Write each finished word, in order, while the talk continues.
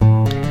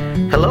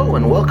Hello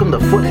and welcome to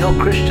Foothill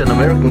Christian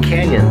American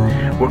Canyon.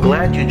 We're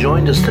glad you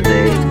joined us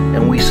today,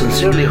 and we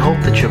sincerely hope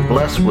that you're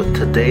blessed with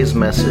today's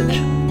message.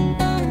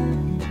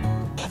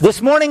 This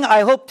morning,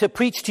 I hope to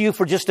preach to you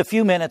for just a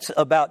few minutes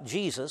about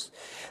Jesus.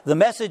 The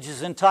message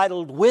is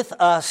entitled, With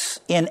Us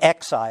in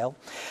Exile.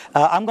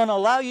 I'm going to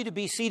allow you to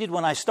be seated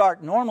when I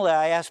start. Normally,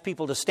 I ask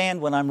people to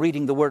stand when I'm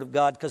reading the Word of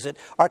God because it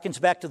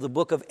harkens back to the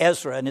book of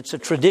Ezra, and it's a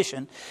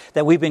tradition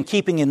that we've been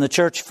keeping in the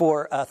church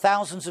for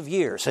thousands of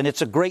years, and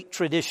it's a great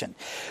tradition.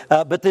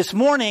 But this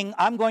morning,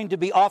 I'm going to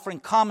be offering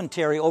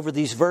commentary over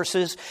these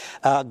verses.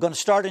 I'm going to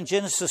start in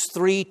Genesis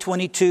 3,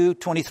 22,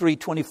 23,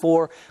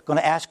 24. I'm going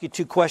to ask you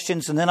two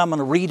questions, and then I'm going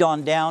to read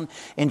on down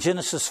in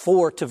Genesis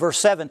 4 to verse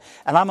 7.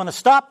 And I'm going to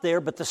stop there,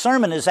 but the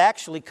sermon is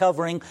actually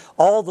covering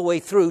all the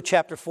way through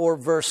chapter 4,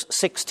 verse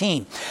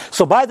 16.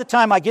 So by the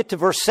time I get to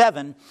verse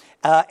 7,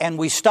 and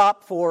we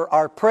stop for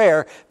our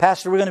prayer,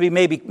 Pastor, we're going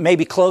to be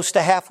maybe close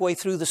to halfway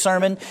through the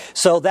sermon.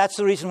 So that's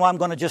the reason why I'm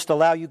going to just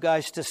allow you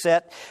guys to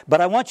sit. But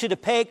I want you to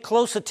pay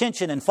close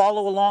attention and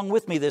follow along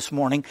with me this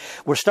morning.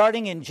 We're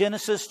starting in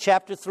Genesis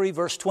chapter 3,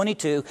 verse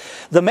 22.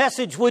 The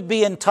message would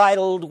be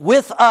entitled,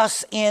 With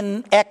Us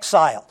in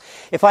Exile.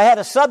 If I had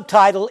a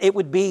subtitle, it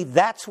would be,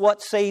 That's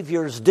What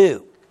Saviors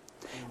Do.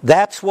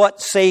 That's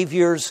what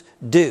Saviors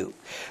do.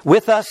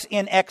 With us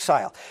in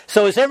exile.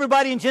 So is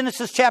everybody in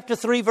Genesis chapter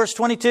 3 verse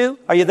 22?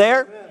 Are you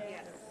there?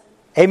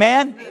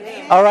 Amen?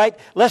 Amen? All right.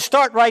 Let's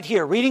start right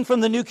here. Reading from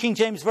the New King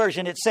James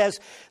Version. It says,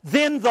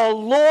 Then the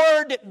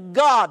Lord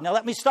God. Now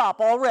let me stop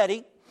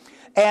already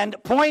and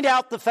point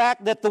out the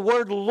fact that the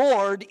word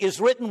Lord is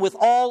written with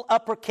all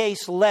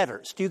uppercase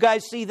letters. Do you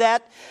guys see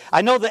that?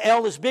 I know the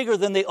L is bigger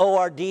than the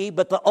O-R-D,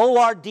 but the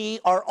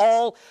O-R-D are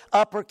all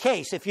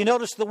uppercase. If you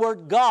notice the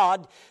word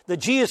God, the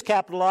G is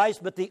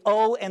capitalized, but the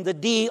O and the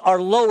D are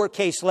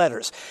lowercase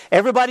letters.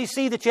 Everybody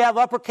see that you have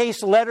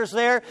uppercase letters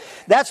there?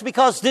 That's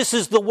because this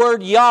is the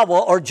word Yahweh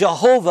or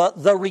Jehovah,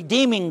 the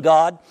redeeming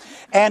God.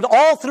 And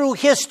all through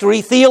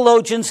history,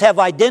 theologians have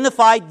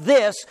identified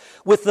this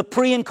with the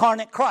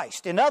pre-incarnate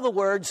Christ. In other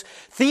words,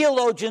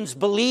 theologians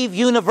believe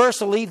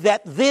universally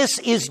that this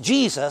is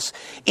Jesus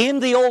in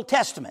the Old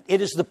Testament.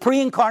 It is the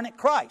pre-incarnate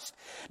Christ.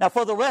 Now,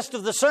 for the rest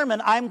of the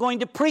sermon, I'm going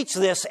to preach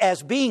this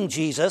as being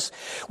Jesus.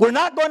 We're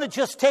not going to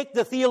just take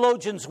the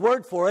theologian's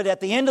word for it. At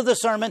the end of the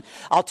sermon,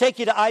 I'll take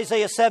you to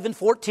Isaiah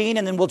 7:14,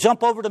 and then we'll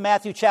jump over to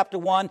Matthew chapter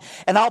 1,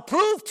 and I'll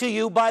prove to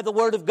you by the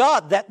word of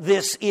God that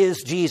this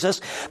is Jesus.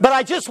 But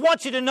I just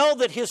want you to know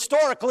that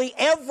historically,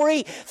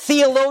 every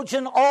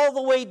theologian all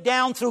the way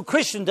down through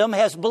Christendom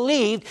has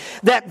believed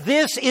that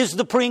this is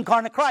the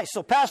pre-incarnate Christ.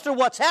 So, Pastor,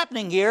 what's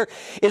happening here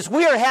is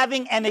we are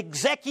having an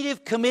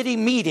executive committee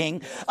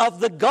meeting of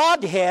the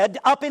Godhead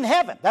up in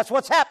heaven. That's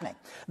what's happening.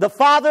 The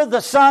Father,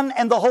 the Son,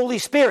 and the Holy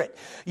Spirit.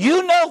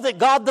 You know that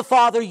God the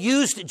Father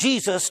used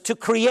Jesus to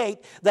create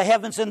the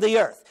heavens and the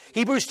earth.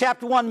 Hebrews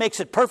chapter 1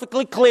 makes it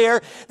perfectly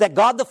clear that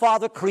God the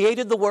Father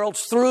created the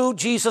worlds through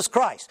Jesus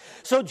Christ.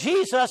 So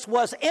Jesus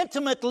was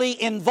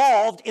intimately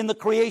involved in the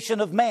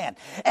creation of man.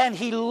 And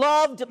He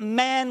loved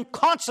man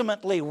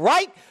consummately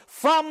right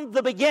from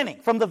the beginning,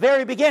 from the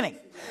very beginning.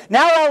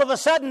 Now all of a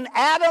sudden,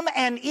 Adam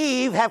and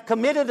Eve have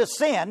committed a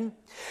sin.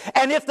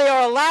 And if they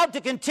are allowed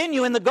to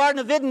continue in the Garden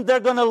of Eden, they're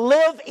going to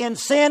live in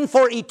sin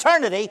for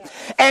eternity.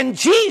 And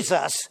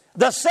Jesus,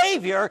 the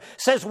Savior,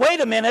 says, wait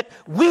a minute,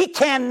 we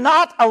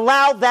cannot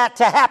allow that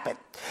to happen.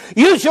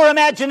 Use your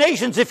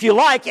imaginations if you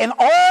like, and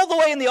all the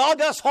way in the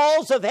august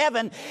halls of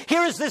heaven,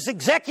 here is this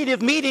executive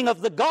meeting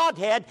of the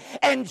Godhead,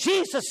 and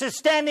Jesus is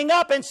standing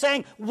up and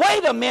saying,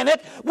 wait a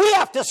minute, we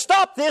have to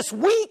stop this.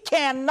 We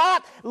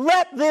cannot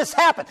let this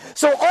happen.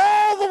 So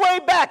all the way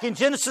back in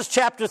Genesis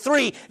chapter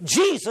 3,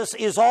 Jesus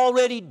is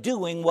already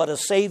doing what a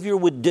Savior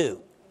would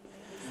do.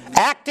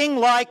 Acting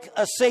like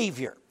a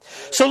Savior.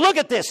 So look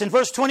at this in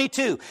verse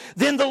 22.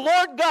 Then the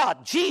Lord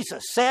God,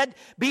 Jesus, said,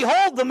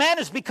 Behold, the man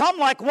has become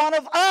like one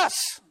of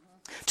us,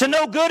 to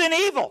know good and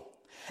evil.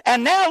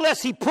 And now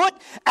lest he put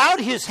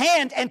out his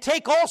hand and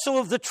take also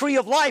of the tree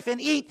of life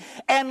and eat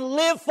and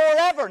live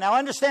forever. Now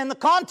understand the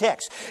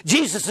context.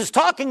 Jesus is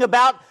talking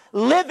about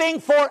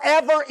living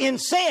forever in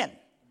sin.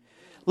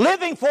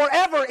 Living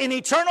forever in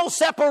eternal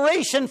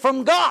separation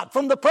from God,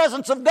 from the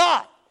presence of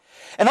God.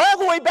 And all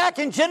the way back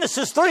in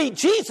Genesis 3,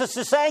 Jesus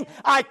is saying,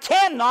 I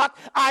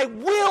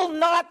will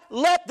not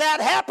let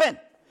that happen.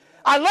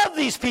 I love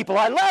these people.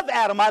 I love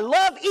Adam. I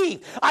love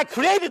Eve. I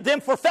created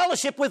them for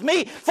fellowship with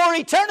me for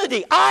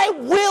eternity. I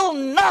will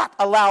not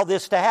allow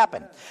this to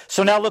happen.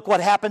 So now look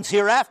what happens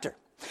hereafter.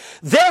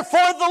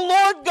 Therefore the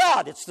Lord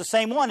God, it's the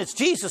same one, it's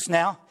Jesus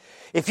now.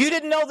 If you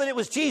didn't know that it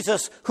was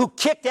Jesus who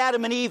kicked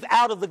Adam and Eve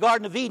out of the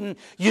Garden of Eden,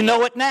 you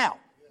know it now.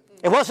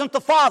 It wasn't the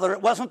Father,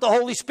 it wasn't the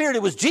Holy Spirit,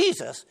 it was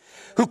Jesus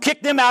who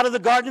kicked them out of the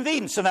Garden of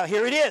Eden. So now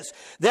here it is.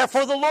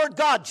 Therefore the Lord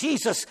God,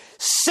 Jesus,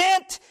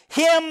 sent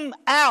him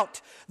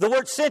out. The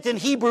word sent in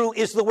Hebrew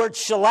is the word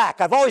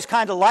shalak. I've always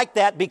kind of liked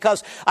that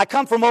because I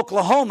come from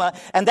Oklahoma,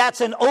 and that's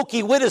an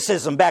Okie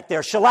witticism back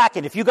there,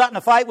 shellacking. If you got in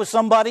a fight with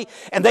somebody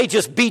and they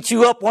just beat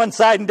you up one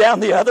side and down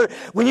the other,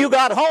 when you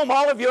got home,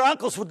 all of your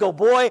uncles would go,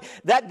 boy,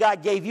 that guy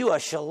gave you a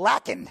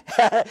shellacking.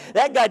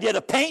 That guy did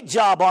a paint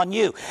job on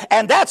you.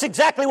 And that's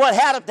exactly what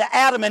happened to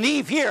Adam and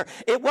Eve here.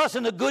 It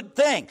wasn't a good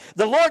thing.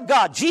 The Lord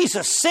God,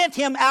 Jesus, sent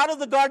him out of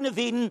the Garden of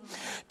Eden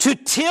to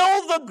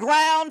till the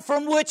ground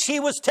from which he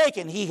was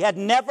taken. He had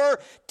never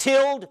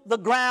tilled the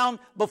ground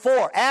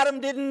before.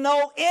 Adam didn't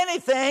know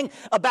anything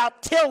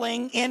about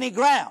tilling any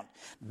ground,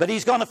 but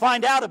he's going to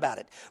find out about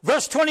it.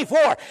 Verse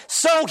 24,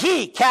 so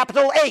he,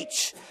 capital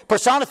H,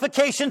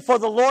 personification for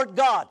the Lord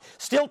God,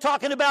 still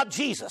talking about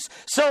Jesus.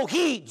 So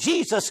he,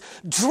 Jesus,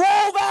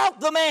 drove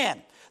out the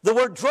man. The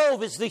word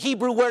drove is the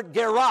Hebrew word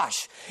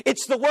gerash.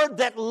 It's the word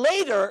that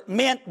later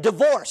meant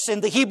divorce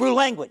in the Hebrew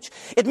language.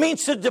 It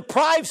means to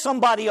deprive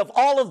somebody of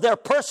all of their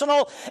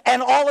personal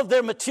and all of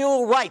their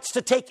material rights,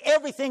 to take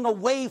everything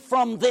away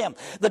from them.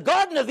 The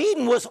Garden of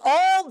Eden was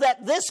all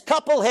that this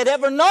couple had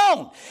ever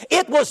known.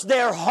 It was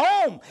their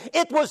home.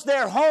 It was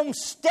their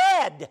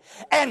homestead.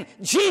 And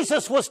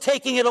Jesus was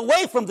taking it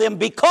away from them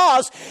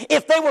because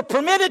if they were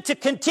permitted to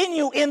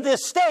continue in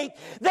this state,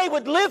 they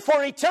would live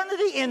for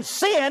eternity in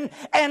sin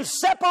and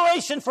separation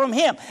from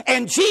him.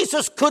 And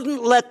Jesus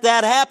couldn't let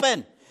that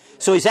happen.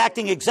 So he's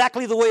acting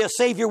exactly the way a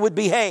Savior would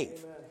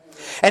behave.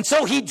 And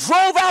so he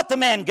drove out the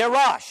man,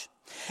 gerash.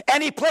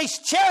 And he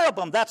placed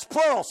cherubim, that's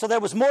plural, so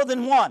there was more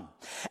than one,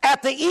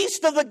 at the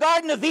east of the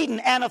Garden of Eden,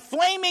 and a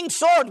flaming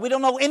sword. We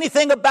don't know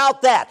anything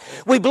about that.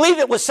 We believe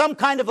it was some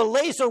kind of a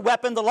laser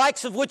weapon, the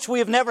likes of which we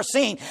have never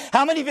seen.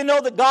 How many of you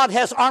know that God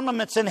has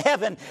armaments in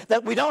heaven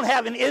that we don't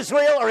have in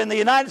Israel or in the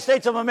United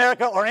States of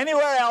America or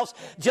anywhere else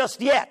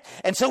just yet?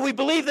 And so we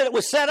believe that it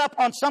was set up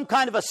on some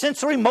kind of a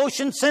sensory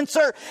motion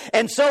sensor.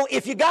 And so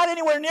if you got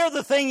anywhere near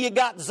the thing, you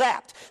got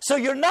zapped. So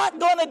you're not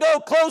going to go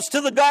close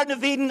to the Garden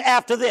of Eden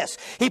after this.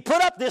 He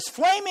put up this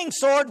flaming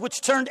sword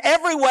which turned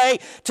every way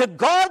to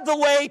guard the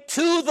way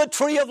to the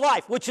tree of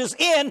life, which is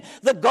in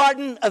the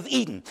Garden of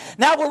Eden.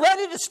 Now we're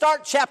ready to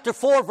start chapter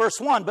 4, verse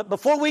 1. But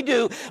before we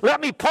do, let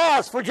me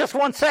pause for just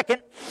 1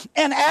 second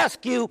and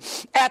ask you,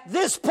 at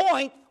this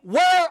point,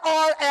 where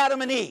are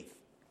Adam and Eve?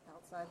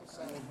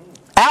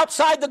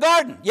 Outside the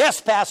garden.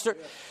 Yes, Pastor.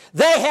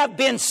 They have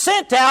been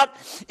sent out,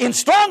 in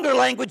stronger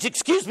language,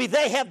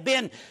 they have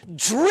been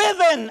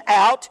driven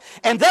out,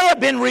 and they have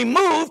been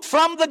removed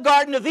from the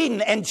Garden of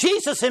Eden. And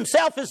Jesus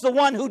himself is the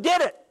one who did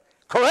it.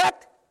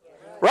 Correct?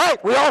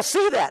 Right. We all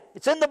see that.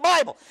 It's in the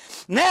Bible.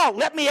 Now,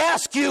 let me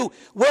ask you,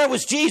 where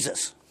was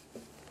Jesus?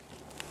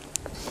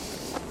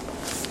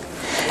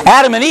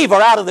 Adam and Eve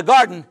are out of the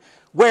garden.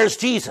 Where's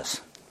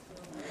Jesus?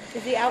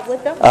 Is he out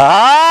with them?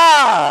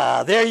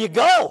 Ah, there you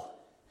go.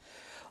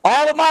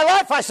 All of my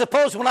life, I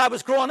suppose, when I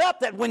was growing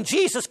up, that when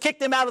Jesus kicked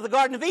them out of the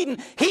Garden of Eden,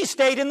 he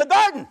stayed in the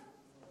garden.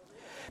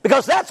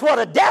 Because that's what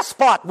a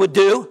despot would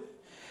do.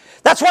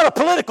 That's what a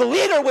political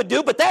leader would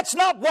do, but that's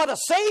not what a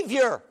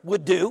Savior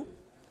would do.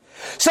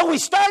 So we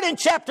start in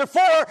chapter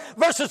 4,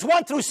 verses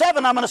 1 through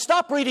 7. I'm going to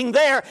stop reading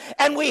there.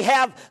 And we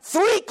have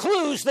 3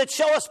 clues that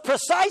show us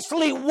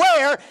precisely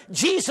where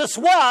Jesus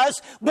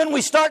was when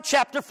we start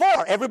chapter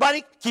 4.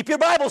 Everybody, keep your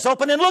Bibles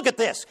open and look at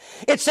this.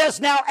 It says,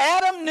 now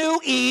Adam knew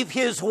Eve,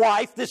 his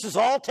wife. This is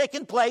all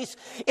taking place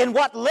in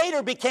what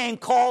later became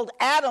called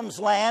Adam's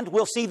land.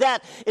 We'll see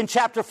that in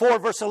chapter 4,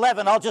 verse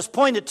 11. I'll just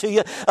point it to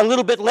you a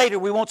little bit later.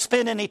 We won't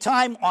spend any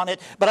time on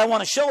it, but I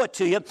want to show it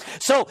to you.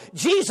 So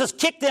Jesus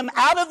kicked them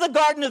out of the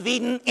Garden of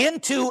Eden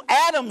into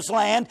Adam's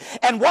land,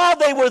 and while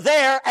they were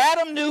there,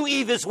 Adam knew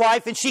Eve, his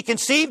wife, and she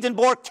conceived and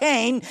bore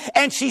Cain,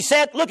 and she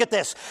said, look at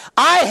this,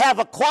 I have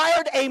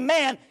acquired a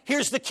man,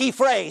 here's the key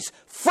phrase,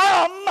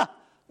 from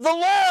the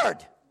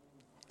Lord.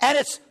 And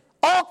it's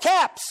all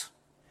caps.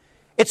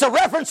 It's a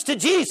reference to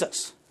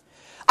Jesus.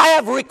 I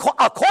have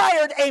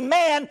acquired a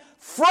man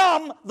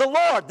from the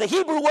Lord. The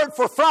Hebrew word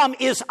for from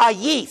is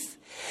ayith.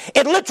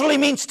 It literally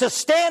means to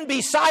stand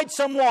beside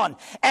someone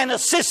and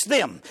assist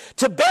them,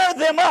 to bear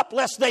them up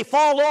lest they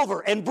fall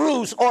over and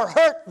bruise or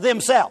hurt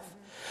themselves.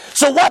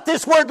 So what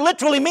this word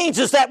literally means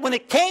is that when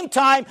it came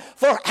time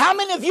for, how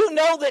many of you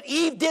know that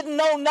Eve didn't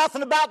know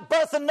nothing about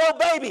birth and no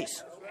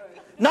babies?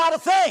 Not a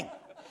thing.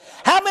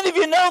 How many of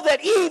you know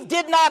that Eve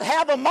did not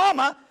have a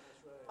mama?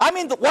 I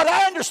mean, what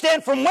I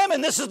understand from women,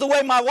 this is the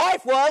way my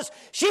wife was.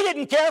 She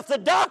didn't care if the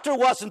doctor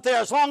wasn't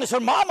there as long as her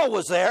mama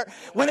was there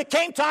when it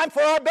came time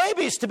for our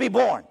babies to be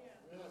born.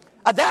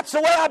 That's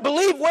the way I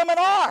believe women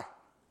are.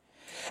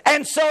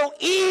 And so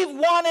Eve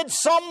wanted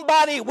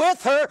somebody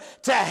with her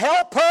to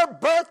help her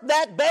birth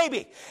that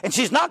baby. And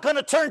she's not going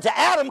to turn to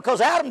Adam because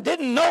Adam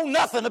didn't know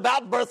nothing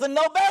about birthing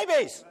no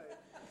babies.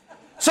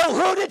 So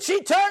who did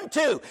she turn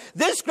to?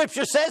 This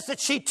scripture says that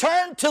she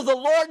turned to the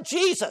Lord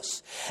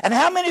Jesus. And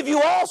how many of you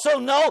also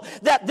know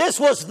that this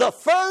was the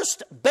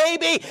first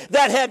baby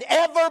that had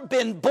ever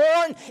been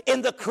born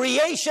in the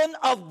creation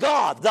of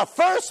God? The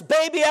first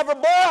baby ever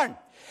born.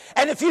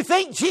 And if you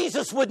think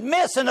Jesus would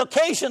miss an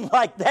occasion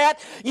like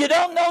that, you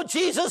don't know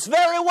Jesus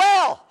very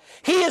well.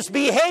 He is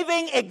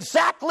behaving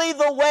exactly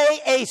the way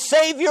a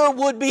Savior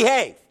would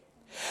behave.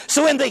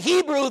 So in the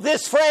Hebrew,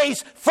 this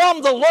phrase,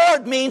 from the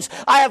Lord, means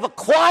I have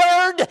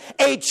acquired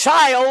a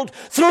child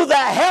through the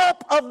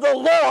help of the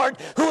Lord,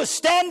 who is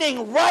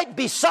standing right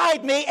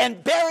beside me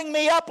and bearing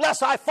me up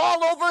lest I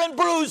fall over and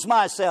bruise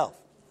myself.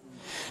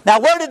 Now,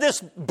 where did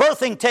this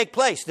birthing take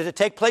place? Did it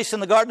take place in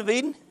the Garden of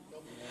Eden?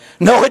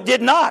 No, it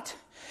did not.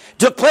 It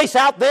took place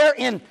out there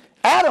in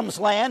Adam's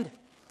land.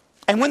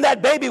 And when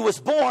that baby was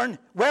born,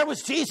 where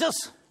was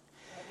Jesus?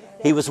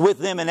 He was with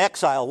them in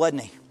exile,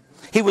 wasn't he?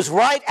 He was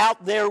right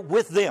out there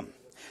with them.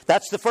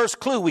 That's the first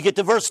clue. We get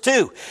to verse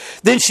 2.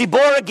 Then she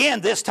bore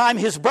again, this time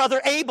his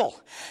brother Abel.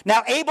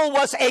 Now Abel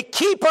was a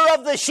keeper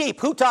of the sheep.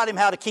 Who taught him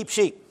how to keep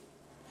sheep?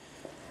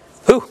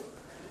 Who?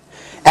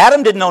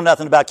 Adam didn't know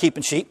nothing about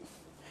keeping sheep.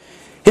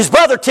 His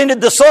brother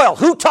tended the soil.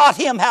 Who taught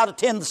him how to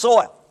tend the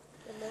soil?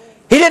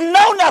 He didn't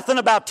know nothing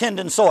about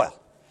tending soil.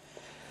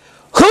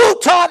 Who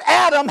taught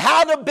Adam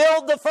how to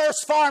build the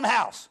first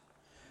farmhouse?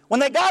 When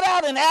they got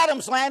out in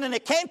Adam's land and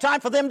it came time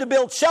for them to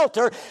build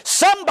shelter,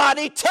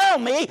 somebody tell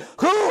me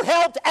who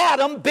helped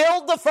Adam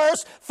build the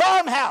first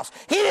farmhouse.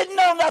 He didn't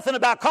know nothing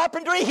about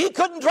carpentry. He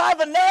couldn't drive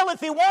a nail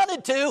if he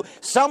wanted to.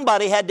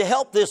 Somebody had to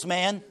help this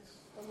man.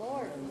 The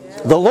Lord.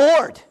 The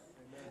Lord.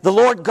 The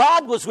Lord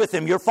God was with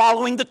him. You're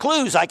following the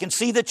clues. I can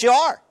see that you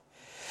are.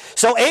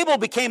 So Abel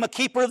became a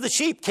keeper of the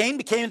sheep. Cain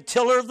became a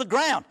tiller of the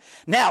ground.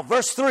 Now,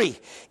 verse 3.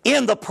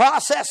 In the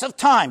process of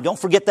time, don't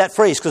forget that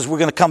phrase because we're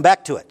going to come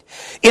back to it.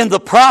 In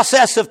the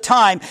process of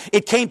time,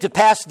 it came to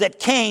pass that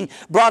Cain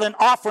brought an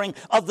offering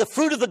of the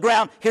fruit of the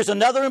ground. Here's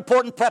another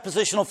important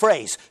prepositional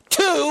phrase.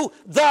 To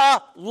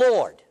the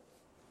Lord.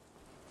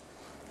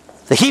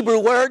 The Hebrew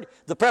word,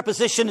 the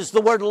preposition is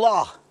the word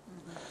law.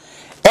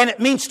 And it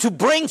means to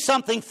bring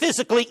something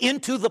physically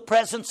into the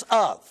presence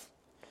of.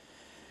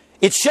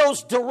 It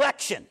shows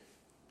direction.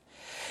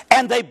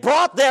 And they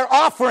brought their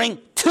offering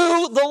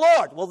to the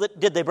Lord. Well,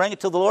 did they bring it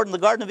to the Lord in the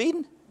Garden of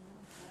Eden?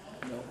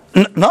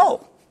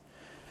 No.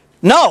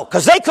 No,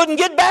 because they couldn't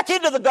get back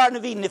into the Garden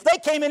of Eden. If they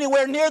came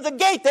anywhere near the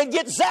gate, they'd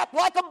get zapped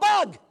like a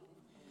bug.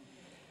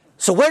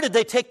 So where did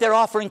they take their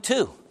offering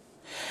to?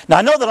 Now,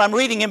 I know that I'm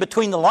reading in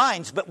between the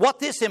lines, but what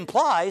this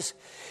implies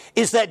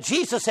is that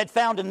Jesus had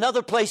found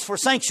another place for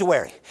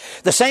sanctuary.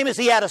 The same as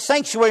he had a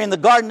sanctuary in the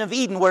Garden of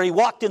Eden where he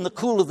walked in the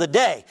cool of the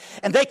day.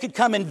 And they could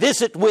come and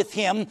visit with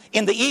him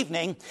in the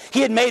evening. He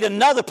had made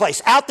another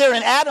place. Out there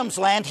in Adam's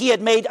land, he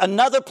had made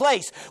another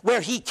place where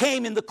he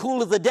came in the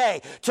cool of the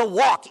day to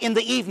walk in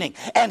the evening.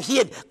 And he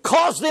had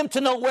caused them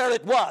to know where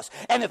it was.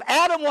 And if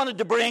Adam wanted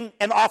to bring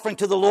an offering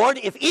to the Lord,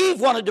 if Eve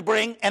wanted to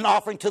bring an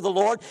offering to the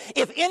Lord,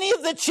 if any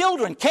of the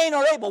children, Cain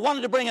or Abel,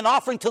 wanted to bring an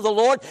offering to the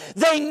Lord,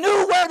 they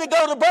knew where to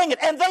go to bring it.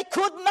 And they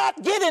could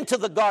not get into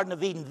the Garden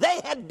of Eden.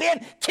 They had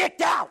been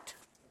kicked out.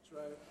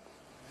 That's right.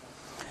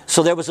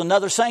 So there was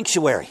another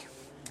sanctuary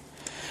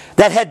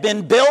that had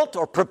been built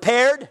or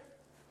prepared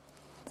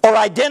or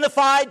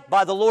identified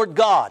by the Lord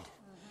God.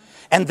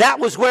 And that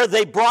was where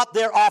they brought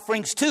their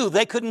offerings to.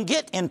 They couldn't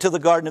get into the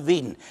Garden of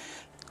Eden.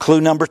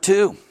 Clue number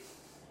 2.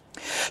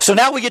 So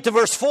now we get to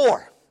verse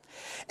 4.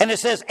 And it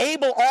says,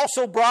 Abel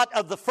also brought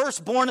of the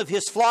firstborn of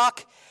his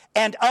flock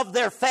and of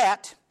their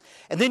fat.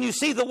 And then you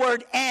see the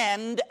word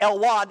and,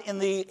 elwad, in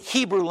the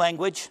Hebrew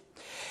language.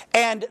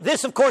 And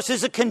this, of course,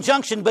 is a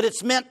conjunction, but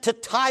it's meant to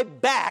tie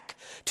back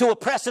to a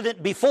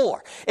precedent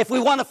before. If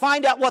we want to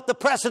find out what the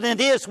precedent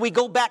is, we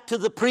go back to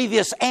the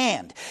previous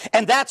and.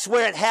 And that's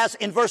where it has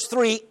in verse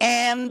 3,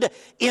 and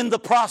in the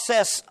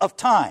process of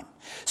time.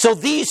 So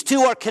these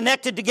two are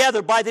connected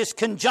together by this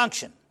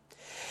conjunction.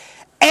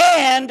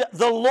 And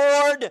the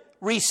Lord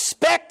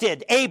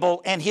respected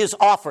Abel and his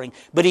offering,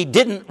 but he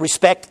didn't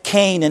respect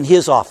Cain and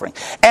his offering.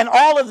 And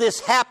all of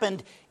this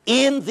happened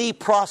in the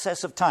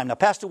process of time. Now,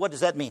 Pastor, what does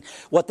that mean?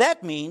 What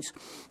that means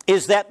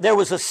is that there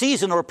was a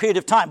season or a period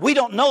of time. We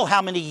don't know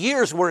how many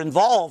years were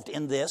involved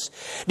in this.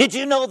 Did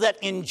you know that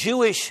in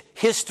Jewish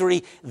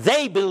history,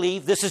 they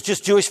believe, this is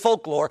just Jewish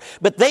folklore,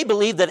 but they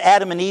believe that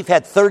Adam and Eve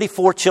had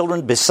 34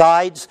 children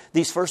besides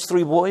these first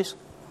 3 boys?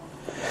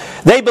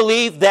 They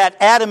believe that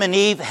Adam and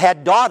Eve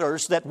had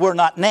daughters that were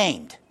not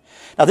named.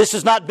 Now, this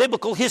is not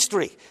biblical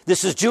history.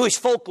 This is Jewish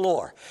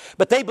folklore.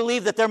 But they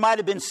believe that there might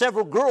have been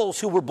several girls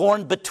who were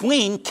born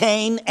between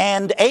Cain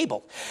and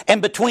Abel.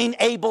 And between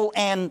Abel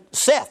and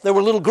Seth. There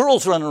were little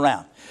girls running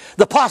around.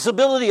 The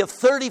possibility of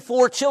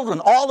 34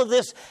 children. All of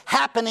this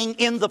happening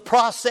in the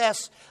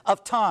process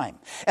of time.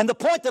 And the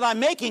point that I'm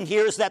making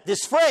here is that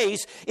this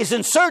phrase is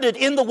inserted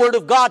in the Word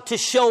of God to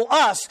show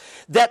us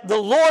that the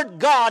Lord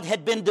God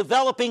had been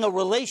developing a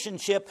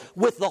relationship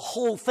with the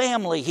whole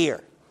family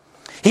here.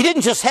 He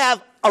didn't just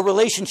have a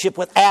relationship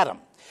with Adam.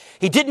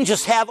 He didn't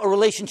just have a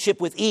relationship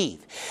with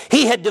Eve.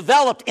 He had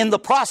developed in the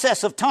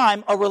process of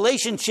time a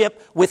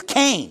relationship with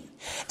Cain.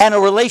 and a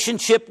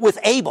relationship with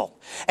Abel.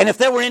 And if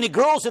there were any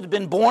girls that had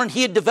been born,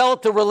 he had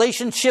developed a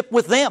relationship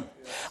with them.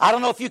 I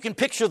don't know if you can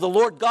picture the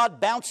Lord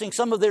God bouncing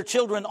some of their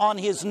children on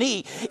his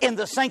knee in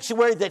the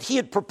sanctuary that he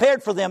had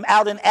prepared for them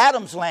out in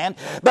Adam's land,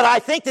 but I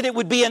think that it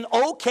would be an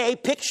okay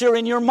picture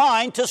in your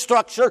mind to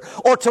structure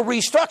or to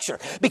restructure,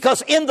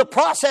 because in the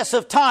process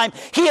of time,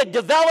 he had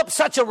developed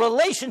such a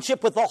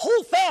relationship with the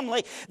whole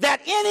family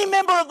that any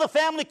member of the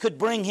family could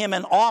bring him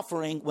an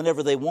offering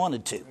whenever they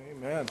wanted to.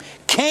 Amen.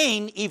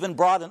 Cain even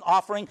brought an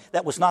offering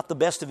that was not the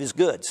best of his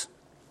goods.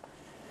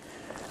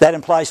 That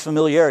implies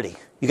familiarity.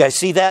 You guys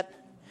see that?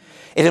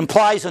 It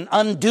implies an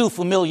undue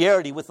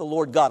familiarity with the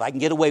Lord God. I can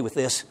get away with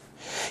this.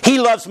 He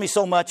loves me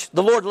so much.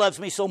 The Lord loves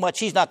me so much.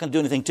 He's not going to do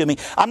anything to me.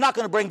 I'm not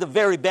going to bring the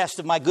very best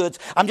of my goods.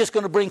 I'm just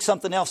going to bring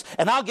something else.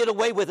 And I'll get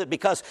away with it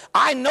because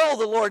I know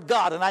the Lord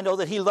God. And I know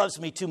that he loves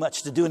me too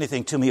much to do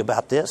anything to me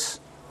about this.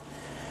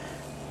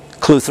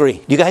 Clue 3.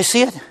 Do you guys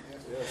see it?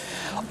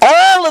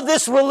 All of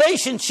this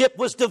relationship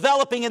was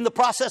developing in the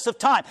process of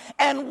time.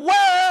 And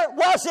where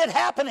was it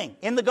happening?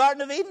 In the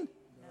Garden of Eden?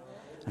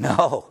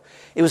 No.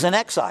 It was in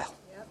exile.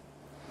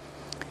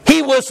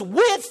 He was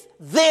with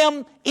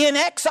them in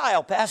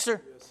exile,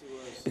 Pastor. Yes, he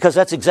was. Because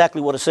that's exactly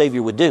what a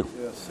Savior would do.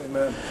 Yes,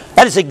 amen.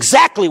 That is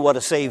exactly what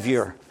a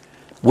Savior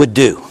would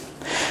do.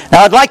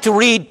 Now, I'd like to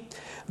read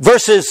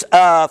verses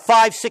 5,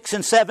 6,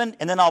 and 7,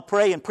 and then I'll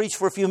pray and preach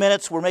for a few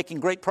minutes. We're making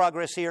great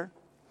progress here.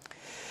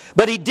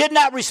 But he did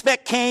not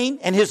respect Cain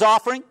and his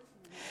offering,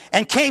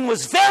 and Cain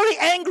was very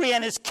angry,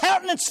 and his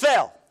countenance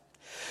fell.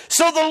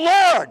 So the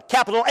Lord,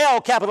 capital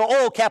L, capital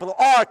O, capital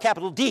R,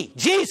 capital D,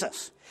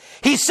 Jesus,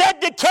 he said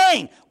to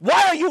Cain,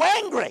 why are you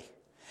angry?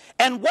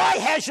 And why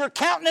has your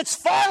countenance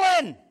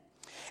fallen?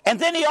 And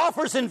then he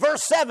offers in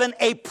verse 7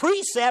 a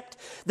precept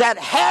that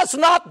has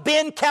not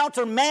been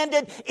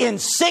countermanded in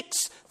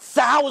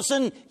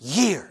 6,000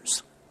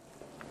 years.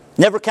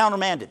 Never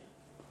countermanded.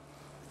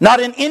 Not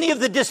in any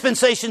of the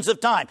dispensations of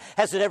time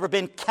has it ever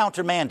been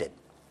countermanded.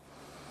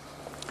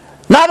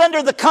 Not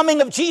under the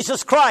coming of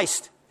Jesus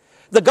Christ,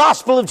 the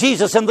gospel of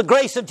Jesus and the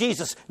grace of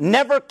Jesus,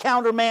 never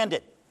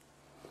countermanded.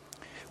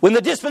 When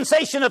the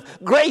dispensation of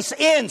grace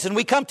ends and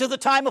we come to the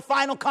time of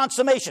final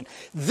consummation,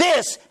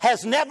 this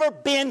has never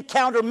been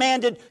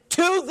countermanded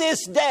to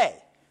this day.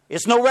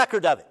 There's no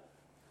record of it.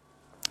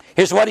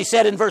 Here's what he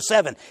said in verse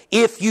 7.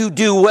 If you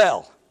do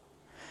well,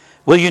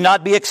 will you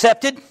not be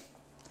accepted?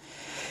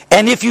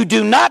 And if you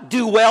do not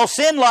do well,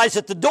 sin lies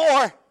at the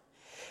door,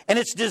 and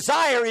its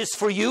desire is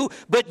for you,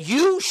 but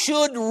you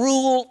should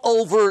rule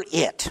over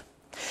it.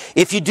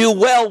 If you do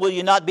well, will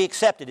you not be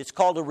accepted? It's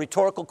called a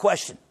rhetorical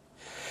question.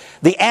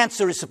 The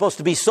answer is supposed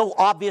to be so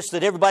obvious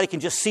that everybody can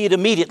just see it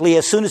immediately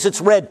as soon as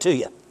it's read to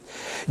you.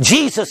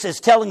 Jesus is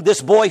telling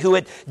this boy who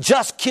had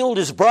just killed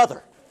his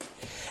brother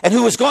and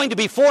who was going to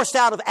be forced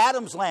out of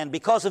Adam's land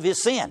because of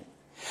his sin.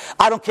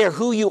 I don't care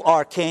who you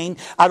are, Cain.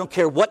 I don't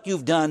care what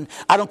you've done.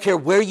 I don't care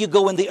where you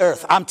go in the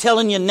earth. I'm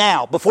telling you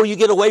now, before you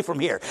get away from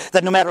here,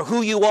 that no matter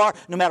who you are,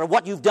 no matter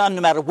what you've done,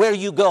 no matter where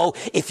you go,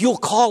 if you'll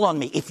call on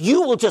me, if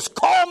you will just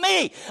call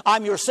me,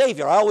 I'm your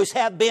Savior. I always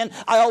have been.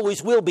 I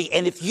always will be.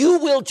 And if you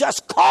will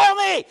just call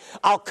me,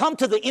 I'll come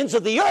to the ends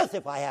of the earth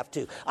if I have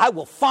to. I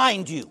will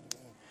find you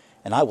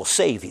and I will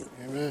save you.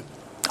 Amen.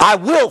 I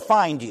will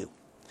find you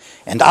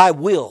and I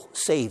will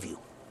save you.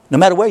 No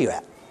matter where you're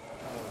at.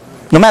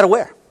 No matter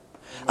where.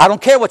 I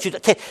don't care what you do.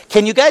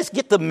 Can you guys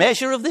get the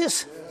measure of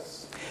this?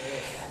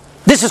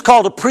 This is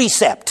called a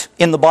precept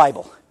in the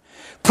Bible.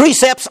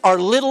 Precepts are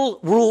little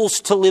rules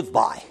to live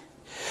by.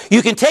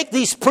 You can take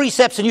these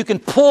precepts and you can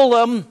pull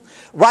them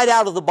right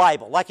out of the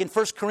Bible. Like in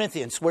 1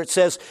 Corinthians where it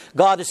says,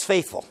 God is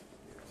faithful.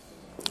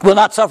 Will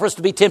not suffer us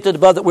to be tempted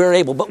above that we're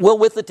able, but will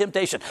with the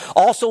temptation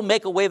also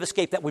make a way of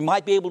escape that we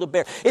might be able to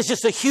bear. It's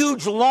just a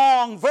huge,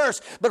 long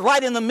verse, but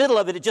right in the middle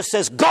of it, it just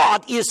says,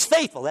 God is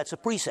faithful. That's a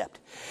precept.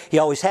 He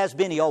always has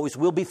been. He always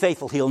will be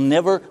faithful. He'll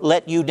never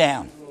let you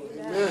down.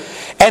 Amen.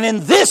 And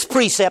in this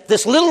precept,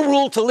 this little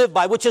rule to live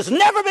by, which has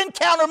never been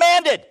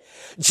countermanded,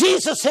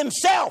 Jesus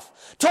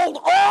himself told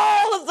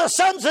all of the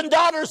sons and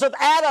daughters of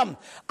Adam,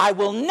 I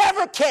will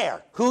never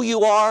care who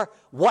you are,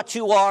 what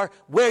you are,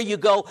 where you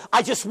go.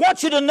 I just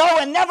want you to know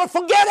and never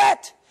forget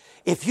it.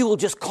 If you will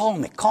just call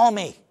me, call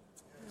me,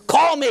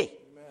 call me,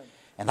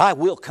 and I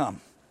will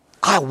come.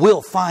 I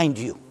will find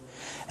you,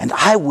 and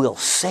I will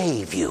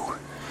save you,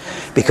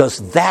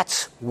 because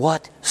that's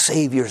what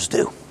Saviors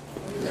do.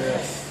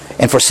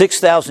 And for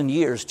 6,000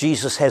 years,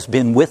 Jesus has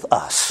been with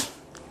us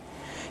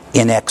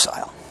in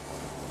exile.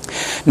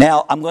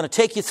 Now, I'm going to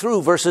take you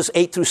through verses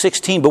 8 through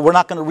 16, but we're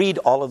not going to read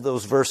all of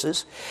those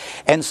verses.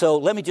 And so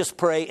let me just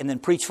pray and then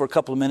preach for a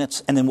couple of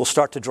minutes, and then we'll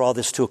start to draw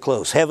this to a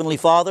close. Heavenly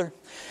Father,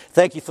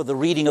 thank you for the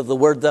reading of the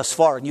Word thus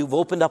far, and you've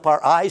opened up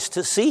our eyes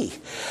to see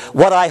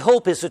what I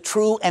hope is a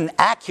true and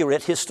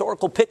accurate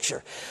historical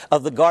picture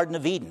of the Garden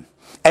of Eden.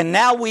 And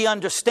now we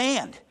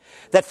understand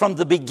that from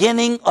the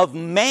beginning of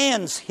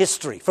man's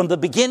history, from the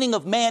beginning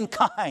of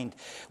mankind,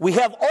 we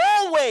have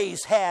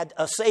always had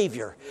a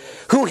Savior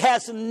who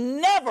has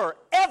never,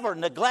 ever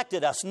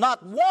neglected us,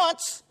 not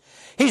once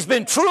He's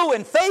been true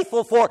and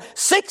faithful for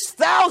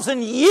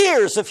 6,000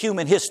 years of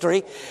human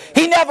history.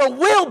 He never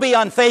will be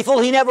unfaithful.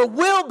 He never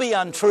will be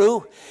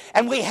untrue.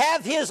 And we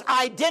have His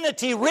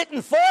identity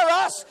written for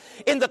us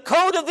in the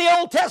code of the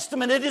Old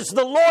Testament. It is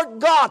the Lord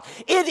God.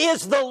 It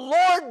is the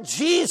Lord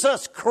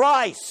Jesus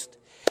Christ.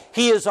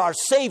 He is our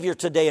Savior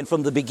today. And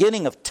from the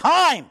beginning of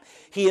time,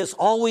 He has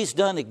always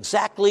done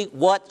exactly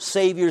what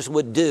Saviors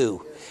would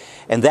do.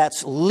 And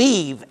that's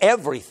leave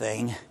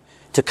everything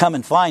to come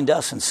and find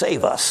us and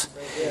save us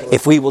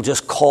if we will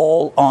just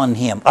call on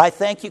Him. I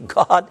thank you,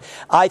 God.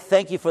 I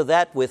thank you for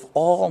that with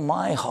all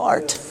my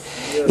heart.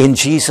 In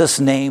Jesus'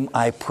 name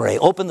I pray.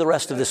 Open the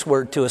rest of this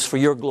word to us for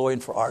your glory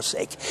and for our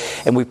sake.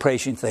 And we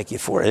praise you and thank you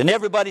for it. And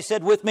everybody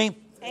said with me?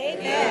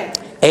 Amen.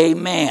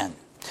 Amen.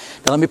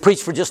 Now let me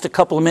preach for just a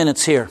couple of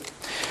minutes here.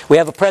 We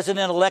have a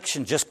president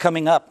election just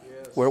coming up.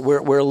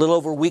 We're a little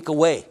over a week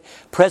away.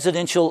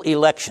 Presidential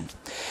election.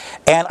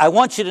 And I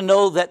want you to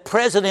know that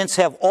presidents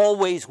have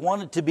always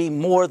wanted to be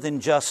more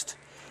than just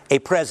a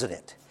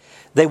president.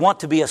 They want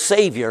to be a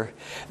savior,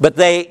 but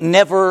they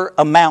never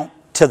amount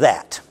to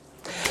that.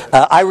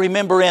 I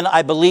remember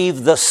I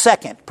believe, the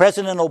second,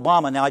 President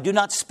Obama. Now, I do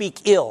not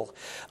speak ill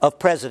of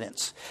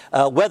presidents.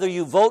 Whether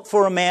you vote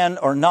for a man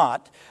or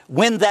not,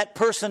 when that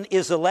person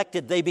is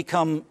elected, they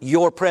become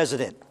your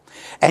president.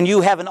 And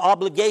you have an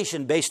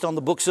obligation based on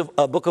the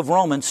book of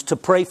Romans to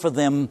pray for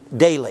them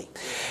daily.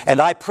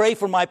 And I pray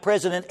for my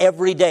president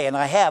every day, and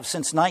I have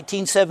since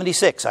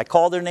 1976. I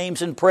call their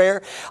names in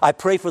prayer. I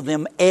pray for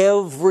them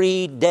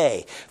every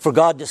day, for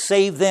God to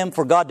save them,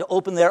 for God to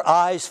open their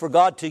eyes, for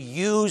God to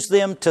use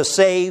them to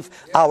save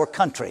our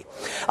country.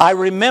 I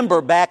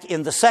remember back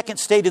in the second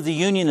State of the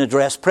Union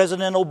address,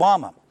 President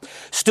Obama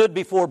stood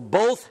before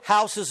both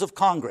houses of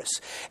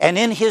Congress. And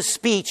in his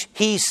speech,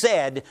 he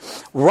said,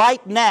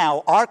 right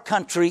now, our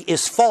country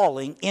is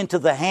falling into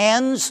the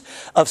hands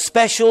of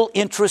special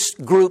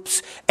interest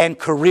groups and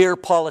career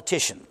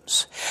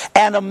politicians.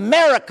 And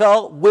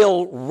America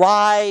will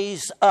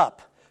rise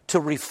up to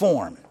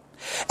reform.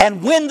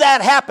 And when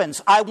that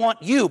happens, I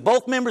want you,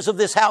 both members of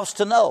this house,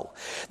 to know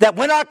that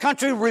when our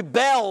country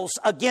rebels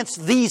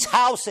against these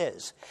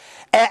houses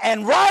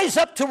and rise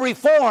up to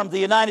reform the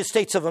United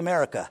States of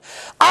America,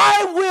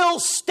 I will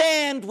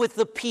stand with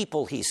the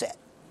people, he said.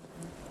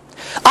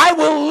 I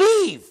will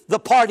leave the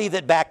party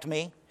that backed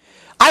me.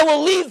 I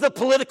will leave the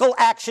political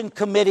action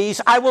committees.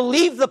 I will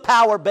leave the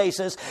power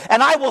bases,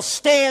 and I will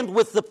stand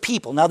with the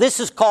people. Now, this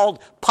is called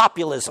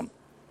populism.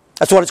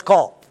 That's what it's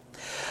called.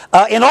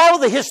 In all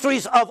of the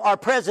histories of our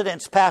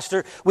presidents,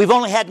 Pastor, we've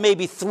only had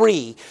maybe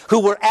 3 who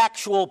were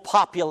actual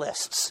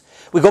populists.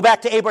 We go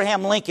back to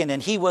Abraham Lincoln,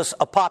 and he was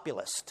a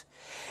populist.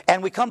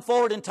 And we come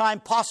forward in time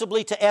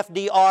possibly to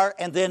FDR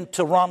and then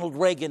to Ronald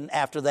Reagan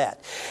after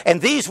that.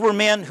 And these were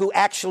men who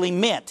actually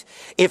meant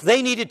if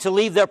they needed to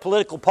leave their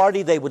political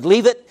party, they would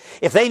leave it.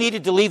 If they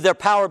needed to leave their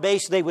power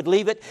base, they would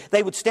leave it.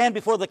 They would stand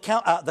before the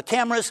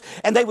cameras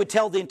and they would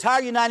tell the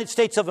entire United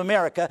States of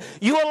America,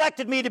 you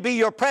elected me to be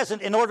your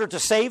president in order to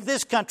save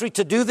this country,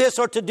 to do this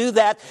or to do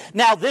that.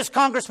 Now this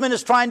congressman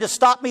is trying to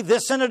stop me.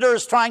 This senator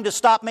is trying to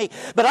stop me.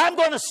 But I'm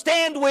going to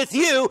stand with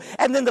you.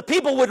 And then the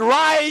people would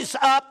rise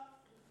up.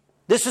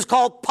 This is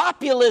called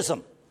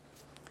populism.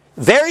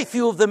 Very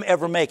few of them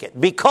ever make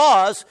it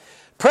because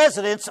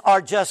presidents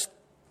are just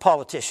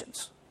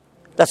politicians.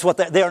 That's what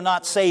they are,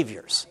 not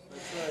saviors.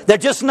 They're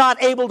just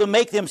not able to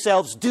make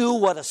themselves do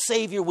what a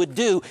savior would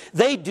do.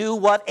 They do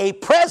what a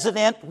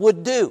president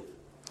would do.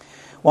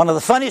 One of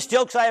the funniest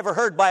jokes I ever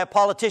heard by a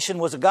politician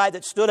was a guy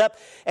that stood up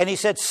and he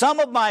said, some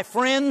of my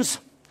friends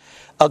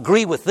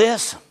agree with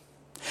this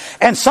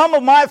and some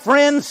of my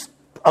friends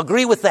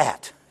agree with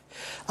that.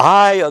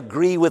 I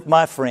agree with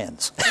my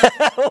friends.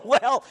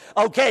 Well,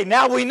 okay,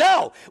 now we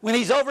know. When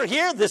he's over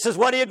here, this is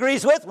what he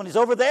agrees with. When he's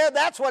over there,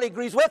 that's what he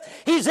agrees with.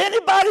 He's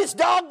anybody's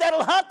dog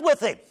that'll hunt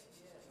with him.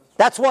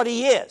 That's what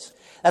he is.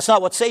 That's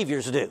not what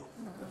saviors do.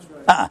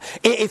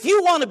 If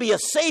you want to be a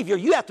savior,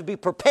 you have to be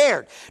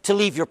prepared to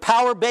leave your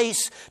power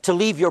base, to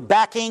leave your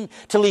backing,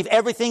 to leave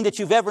everything that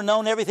you've ever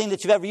known, everything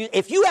that you've ever used.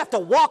 If you have to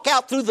walk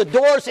out through the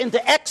doors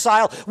into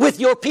exile with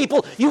your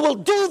people, you will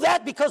do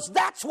that because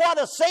that's what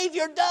a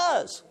savior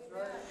does.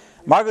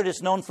 Margaret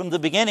is known from the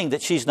beginning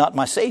that she's not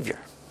my savior.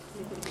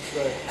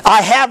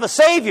 I have a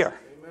savior.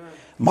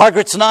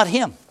 Margaret's not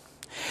him.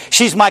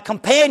 She's my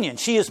companion.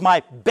 She is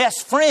my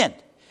best friend.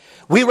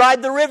 We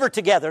ride the river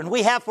together, and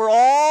we have for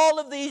all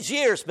of these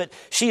years, but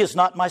she is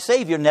not my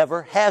savior,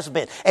 never has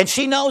been. And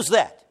she knows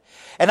that.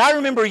 And I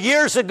remember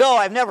years ago,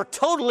 I've never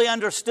totally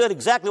understood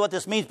exactly what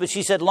this means, but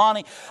she said,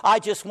 Lonnie, I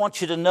just want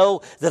you to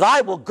know that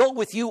I will go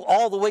with you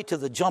all the way to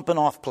the jumping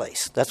off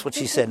place. That's what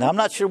she said. Now, I'm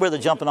not sure where the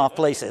jumping off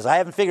place is. I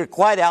haven't figured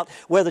quite out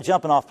where the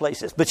jumping off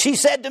place is. But she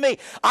said to me,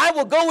 I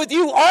will go with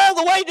you all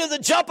the way to the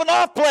jumping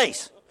off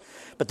place.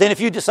 But then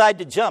if you decide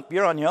to jump,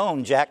 you're on your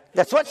own, Jack.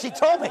 That's what she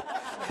told me.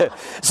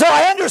 So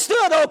I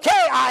understood, okay,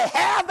 I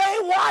have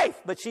a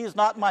wife, but she is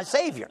not my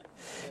savior.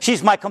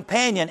 She's my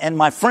companion and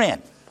my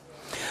friend.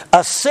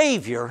 A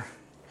savior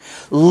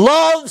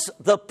loves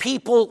the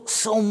people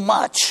so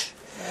much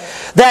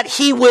that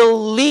he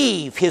will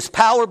leave his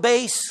power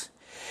base.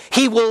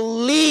 He will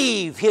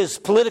leave his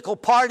political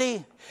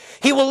party.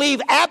 He will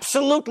leave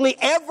absolutely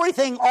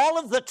everything, all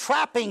of the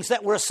trappings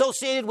that were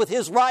associated with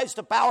his rise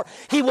to power.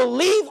 He will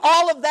leave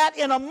all of that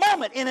in a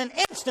moment, in an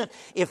instant,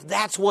 if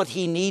that's what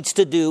he needs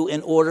to do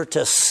in order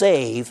to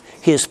save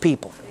his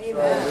people.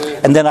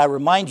 Amen. And then I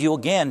remind you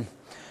again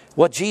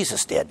what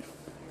Jesus did.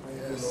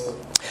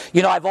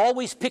 You know, I've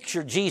always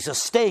pictured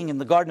Jesus staying in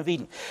the Garden of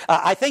Eden.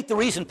 I think the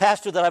reason,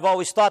 Pastor, that I've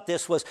always thought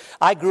this was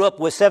I grew up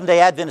with Seventh-day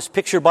Adventist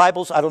picture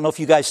Bibles. I don't know if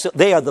you guys,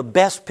 they are the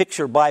best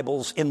picture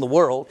Bibles in the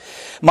world.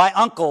 My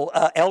uncle,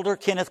 Elder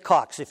Kenneth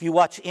Cox, if you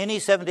watch any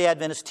Seventh-day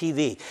Adventist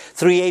TV,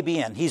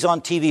 3ABN, he's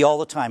on TV all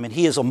the time, and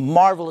he is a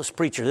marvelous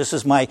preacher. This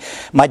is my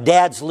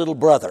dad's little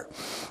brother.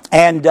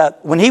 And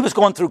when he was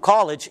going through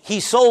college, he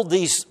sold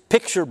these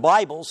picture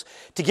Bibles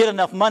to get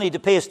enough money to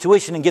pay his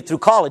tuition and get through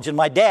college. And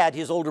my dad,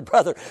 his older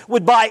brother,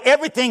 would buy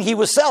everything he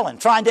was selling,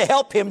 trying to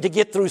help him to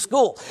get through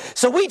school.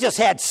 So we just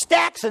had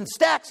stacks and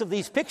stacks of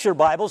these picture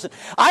Bibles. And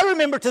I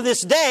remember to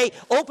this day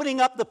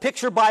opening up the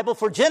picture Bible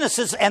for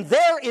Genesis, and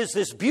there is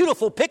this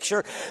beautiful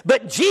picture.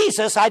 But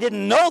Jesus, I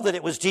didn't know that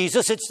it was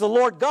Jesus. It's the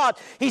Lord God.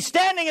 He's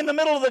standing in the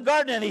middle of the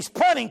garden and he's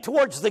pointing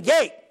towards the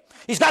gate.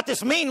 He's got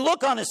this mean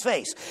look on his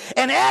face.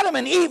 And Adam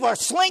and Eve are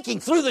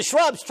slinking through the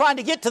shrubs trying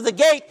to get to the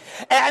gate.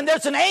 And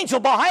there's an angel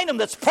behind them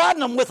that's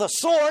prodding them with a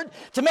sword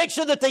to make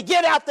sure that they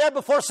get out there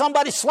before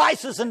somebody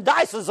slices and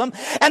dices them.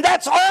 And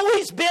that's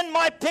always been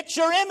my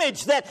picture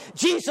image, that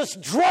Jesus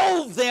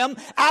drove them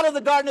out of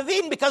the Garden of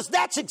Eden, because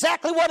that's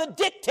exactly what a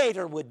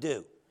dictator would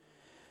do.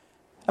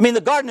 I mean,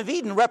 the Garden of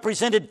Eden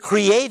represented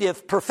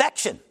creative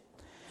perfection.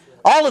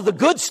 All of the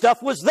good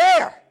stuff was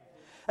there.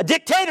 A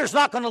dictator's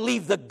not going to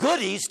leave the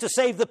goodies to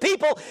save the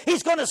people.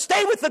 He's going to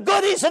stay with the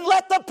goodies and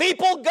let the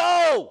people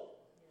go.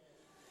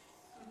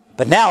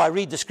 But now I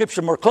read the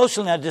scripture more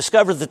closely and I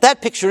discover that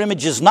that picture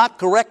image is not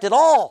correct at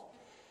all.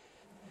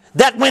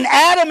 That when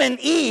Adam and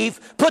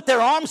Eve put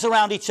their arms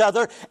around each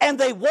other and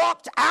they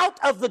walked out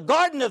of the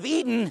Garden of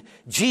Eden,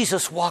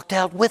 Jesus walked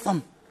out with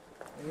them.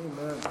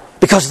 Amen.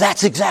 Because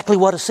that's exactly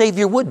what a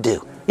Savior would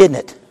do, isn't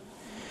it?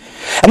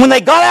 And when they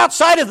got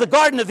outside of the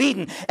Garden of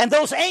Eden and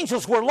those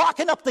angels were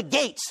locking up the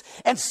gates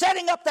and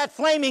setting up that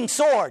flaming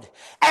sword,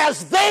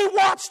 as they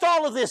watched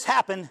all of this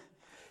happen,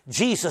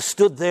 Jesus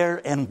stood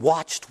there and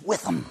watched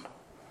with them.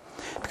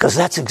 Because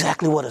that's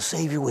exactly what a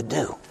Savior would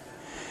do.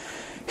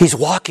 He's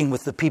walking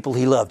with the people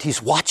he loved.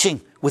 He's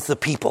watching with the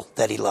people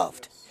that he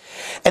loved.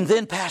 And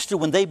then, Pastor,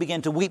 when they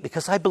began to weep,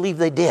 because I believe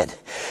they did,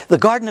 the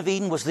Garden of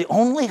Eden was the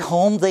only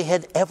home they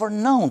had ever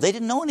known. They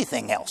didn't know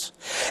anything else.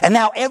 And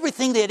now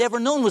everything they had ever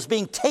known was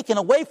being taken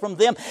away from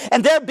them,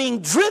 and they're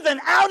being driven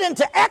out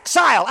into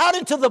exile, out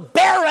into the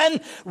barren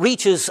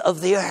reaches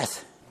of the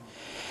earth.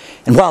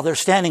 And while they're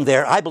standing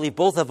there, I believe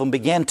both of them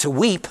began to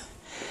weep.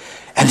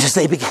 And as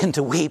they began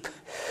to weep,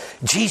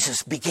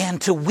 Jesus began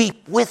to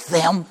weep with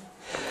them,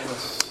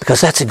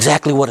 because that's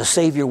exactly what a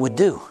Savior would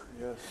do.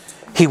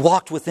 He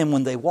walked with them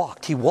when they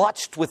walked. He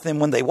watched with them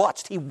when they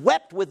watched. He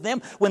wept with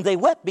them when they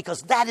wept,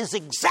 because that is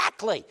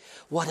exactly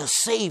what a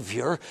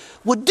Savior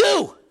would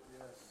do.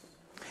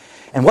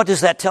 And what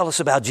does that tell us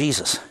about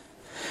Jesus?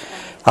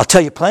 I'll tell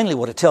you plainly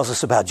what it tells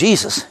us about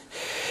Jesus.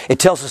 It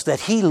tells us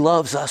that He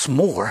loves us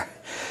more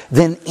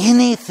than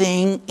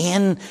anything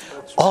in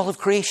all of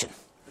creation.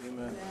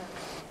 Amen.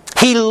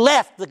 He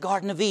left the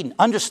Garden of Eden.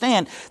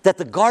 Understand that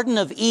the Garden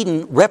of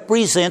Eden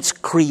represents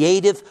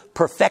creative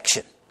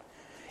perfection.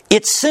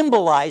 It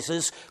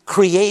symbolizes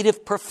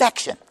creative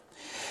perfection.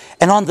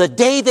 And on the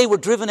day they were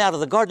driven out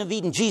of the Garden of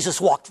Eden, Jesus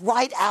walked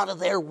right out of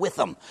there with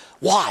them.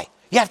 Why?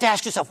 You have to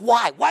ask yourself,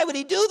 why? Why would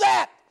He do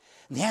that?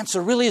 And the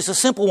answer really is a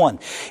simple one.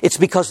 It's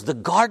because the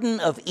Garden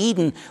of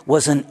Eden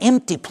was an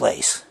empty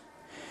place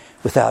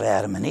without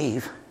Adam and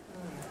Eve.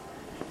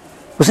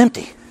 It was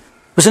empty.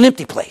 It was an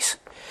empty place.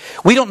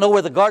 We don't know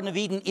where the Garden of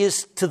Eden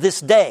is to this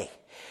day.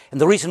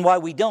 And the reason why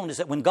we don't is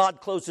that when God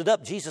closed it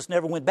up, Jesus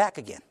never went back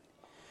again.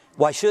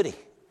 Why should He?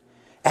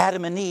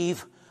 Adam and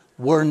Eve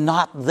were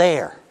not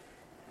there.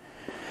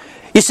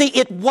 You see,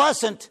 it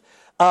wasn't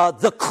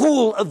the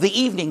cool of the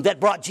evening that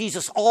brought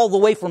Jesus all the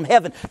way from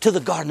heaven to the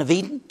Garden of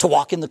Eden to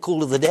walk in the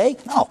cool of the day.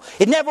 No,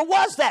 it never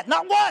was that,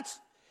 not once.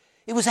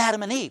 It was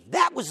Adam and Eve.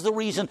 That was the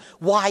reason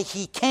why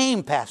He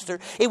came, Pastor.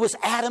 It was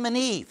Adam and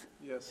Eve.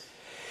 Yes.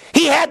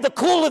 He had the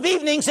cool of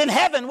evenings in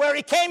heaven where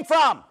He came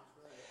from.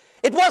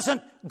 It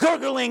wasn't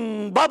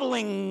gurgling,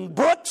 bubbling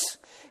brooks.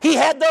 He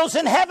had those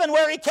in heaven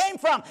where He came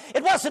from.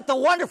 It wasn't the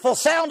wonderful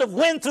sound of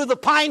wind through the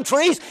pine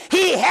trees.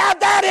 He had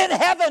that in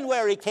heaven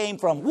where He came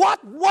from.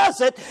 What was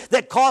it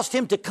that caused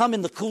Him to come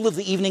in the cool of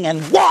the evening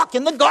and walk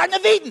in the Garden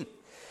of Eden?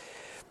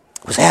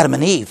 It was Adam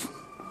and Eve.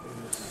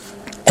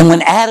 And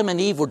when Adam and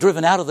Eve were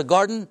driven out of the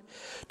garden,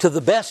 to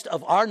the best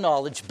of our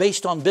knowledge,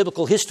 based on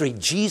biblical history,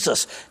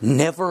 Jesus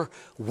never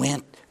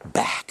went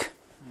back.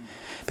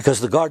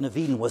 Because the Garden of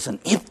Eden was an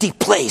empty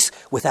place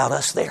without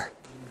us there.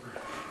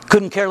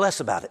 Couldn't care less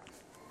about it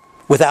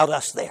without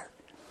us there.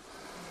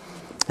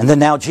 And then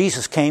now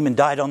Jesus came and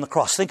died on the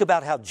cross. Think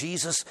about how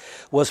Jesus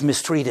was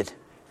mistreated.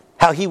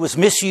 how he was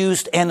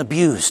misused and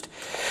abused.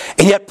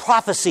 And yet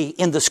prophecy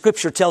in the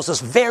Scripture tells us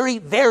very,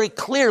 very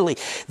clearly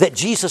that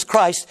Jesus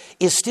Christ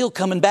is still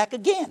coming back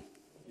again.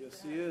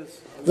 Yes, he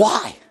is.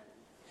 Why?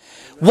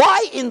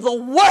 Why in the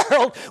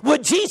world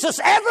would Jesus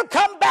ever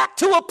come back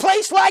to a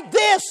place like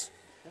this?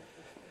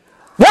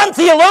 One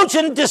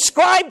theologian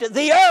described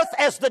the earth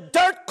as the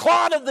dirt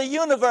clod of the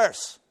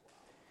universe.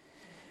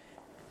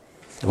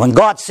 When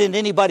God sent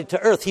anybody to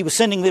earth, he was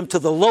sending them to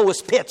the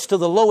lowest pits, to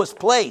the lowest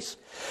place,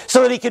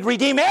 so that he could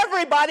redeem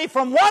everybody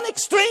from one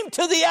extreme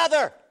to the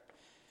other.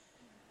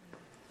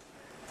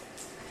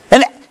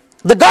 And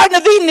the Garden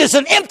of Eden is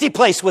an empty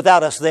place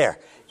without us there.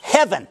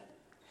 Heaven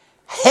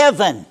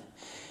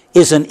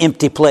is an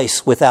empty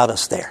place without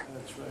us there.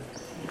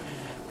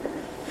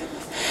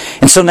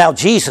 And so now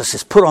Jesus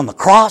is put on the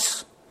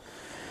cross,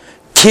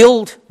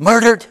 killed,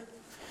 murdered,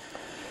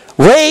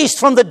 raised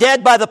from the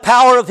dead by the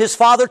power of his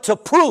Father to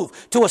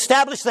prove, to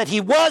establish that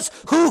he was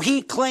who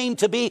he claimed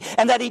to be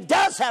and that he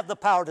does have the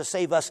power to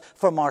save us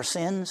from our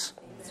sins.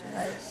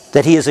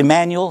 That he is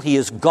Emmanuel, he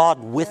is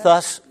God with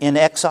us in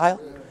exile.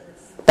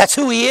 That's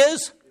who he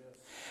is.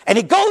 And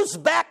he goes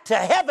back to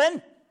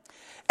heaven.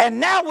 And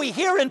now we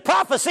hear in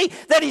prophecy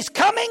that he's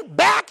coming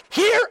back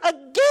here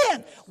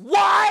again.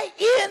 Why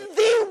in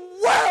the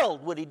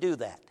world would he do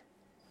that?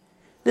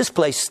 This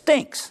place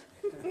stinks.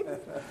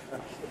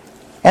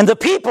 And the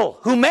people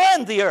who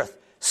man the earth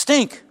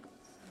stink.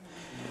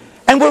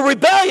 And we're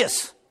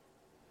rebellious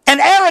and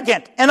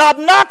arrogant and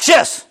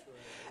obnoxious.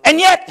 And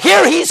yet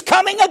here he's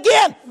coming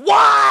again.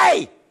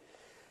 Why?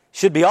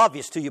 Should be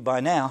obvious to you by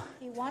now.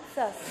 He wants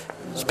us.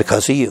 It's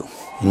because of you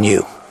and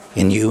you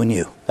and you and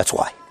you. That's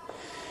why.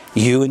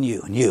 You and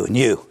you and you and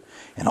you.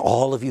 And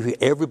all of you,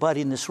 everybody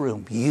in this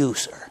room, you,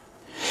 sir.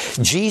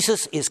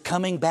 Jesus is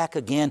coming back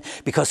again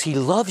because he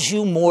loves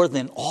you more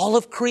than all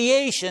of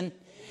creation.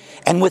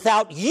 And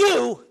without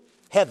you,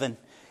 heaven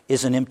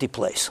is an empty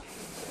place.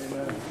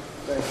 Amen.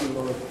 Thank you,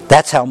 Lord.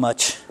 That's how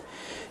much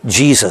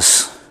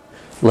Jesus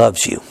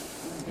loves you.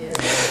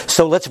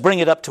 So let's bring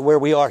it up to where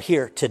we are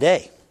here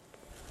today.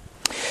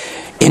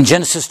 In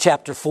Genesis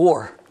chapter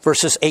 4,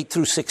 verses 8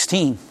 through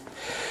 16,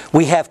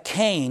 we have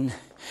Cain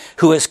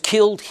who has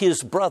killed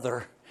his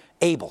brother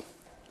Abel.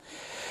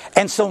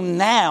 And so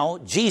now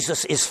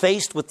Jesus is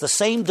faced with the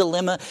same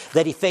dilemma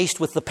that he faced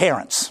with the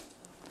parents.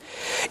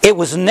 It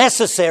was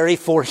necessary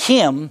for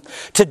him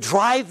to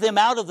drive them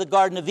out of the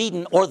Garden of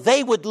Eden, or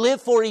they would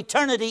live for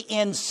eternity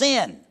in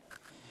sin.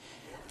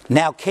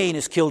 Now Cain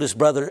has killed his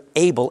brother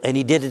Abel, and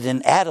he did it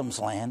in Adam's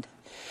land.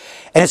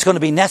 And it's going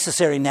to be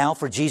necessary now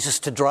for Jesus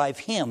to drive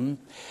him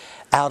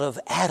out of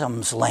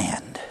Adam's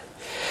land.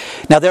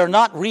 Now there are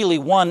not really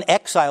one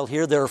exile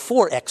here. There are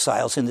 4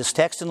 exiles in this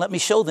text, and let me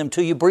show them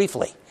to you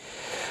briefly.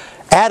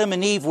 Adam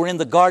and Eve were in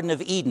the Garden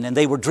of Eden, and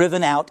they were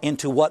driven out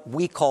into what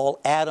we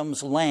call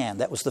Adam's land.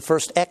 That was the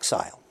first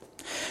exile.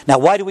 Now,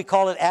 why do we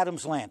call it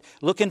Adam's land?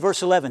 Look in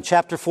verse 11,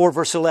 chapter 4,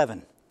 verse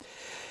 11.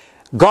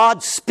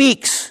 God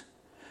speaks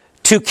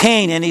to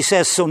Cain, and he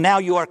says, "So now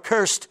you are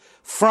cursed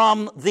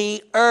from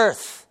the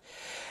earth."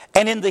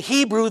 And in the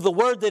Hebrew, the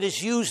word that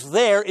is used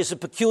there is a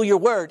peculiar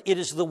word. It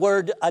is the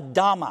word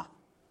Adama.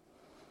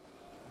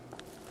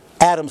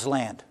 Adam's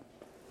land.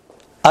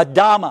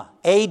 Adama,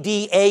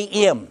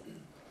 A-D-A-M.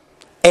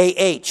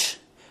 A-H,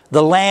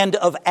 the land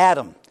of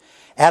Adam.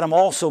 Adam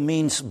also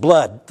means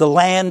blood, the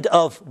land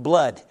of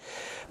blood.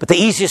 But the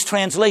easiest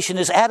translation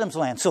is Adam's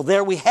land. So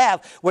there we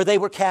have where they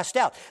were cast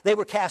out. They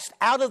were cast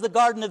out of the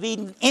Garden of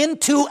Eden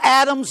into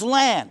Adam's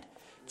land.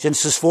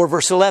 Genesis 4,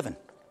 verse 11.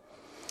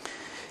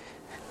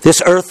 This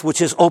earth which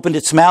has opened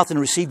its mouth and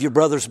received your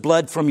brother's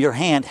blood from your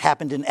hand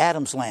happened in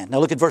Adam's land. Now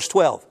look at verse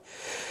 12.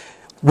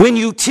 When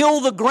you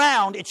till the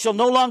ground, it shall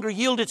no longer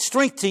yield its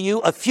strength to you.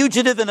 A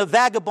fugitive and a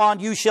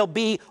vagabond you shall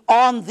be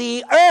on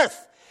the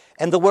earth.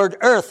 And the word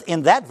earth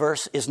in that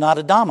verse is not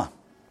Adama.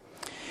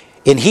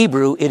 In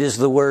Hebrew, it is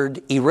the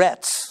word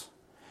eretz,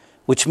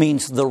 which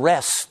means the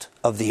rest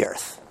of the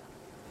earth.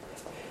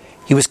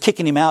 He was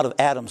kicking him out of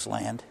Adam's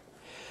land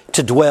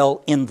to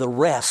dwell in the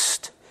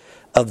rest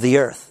of the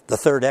earth, the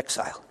third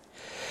exile.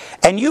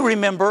 And you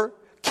remember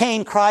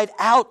Cain cried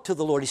out to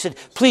the Lord. He said,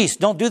 "Please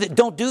don't do that.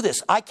 Don't do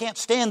this. I can't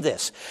stand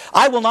this.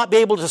 I will not be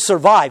able to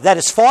survive. That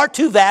is far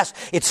too vast.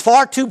 It's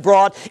far too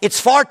broad. It's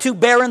far too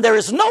barren. There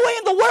is no way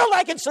in the world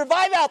I can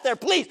survive out there.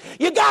 Please,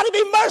 you got to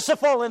be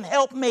merciful and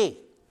help me."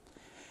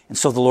 And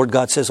so the Lord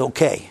God says,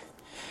 "Okay,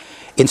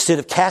 instead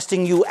of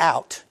casting you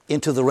out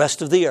into the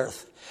rest of the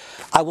earth,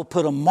 I will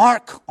put a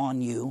mark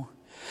on you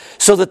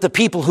so that the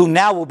people who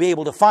now will be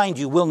able to find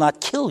you will not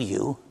kill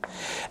you.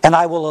 And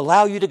I will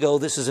allow you to go,"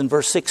 this is in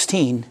verse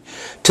 16,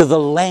 "to the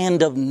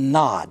land of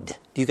Nod."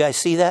 Do you guys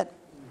see that?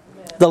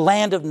 The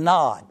land of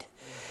Nod.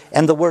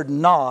 And the word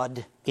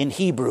Nod in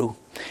Hebrew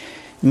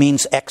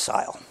means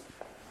exile.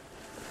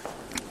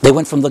 They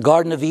went from the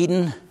Garden of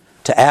Eden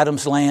to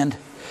Adam's land,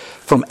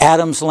 from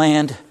Adam's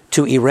land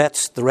to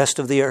Eretz, the rest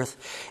of the earth,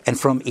 and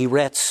from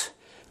Eretz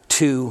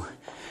to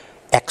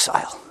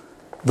exile,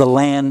 the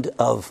land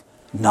of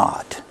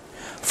Nod.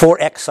 4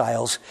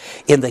 exiles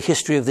in the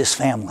history of this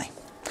family.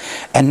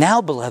 And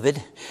now,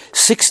 beloved,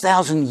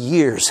 6,000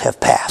 years have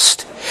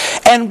passed.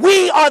 And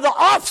we are the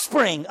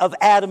offspring of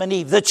Adam and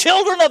Eve, the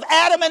children of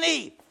Adam and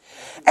Eve.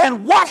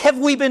 And what have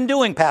we been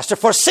doing, Pastor?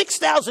 For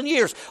 6,000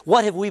 years,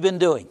 what have we been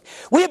doing?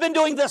 We have been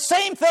doing the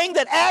same thing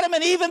that Adam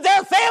and Eve and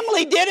their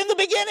family did in the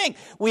beginning.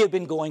 We have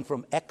been going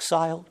from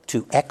exile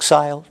to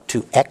exile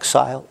to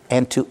exile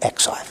and to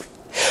exile.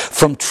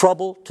 From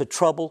trouble to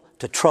trouble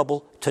to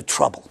trouble to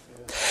trouble.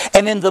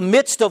 And in the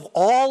midst of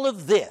all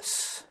of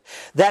this,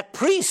 that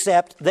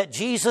precept that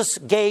Jesus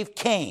gave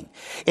Cain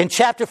in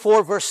chapter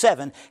 4, verse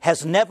 7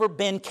 has never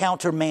been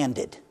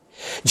countermanded.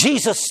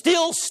 Jesus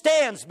still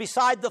stands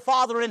beside the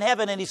Father in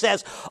heaven and He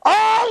says,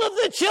 all of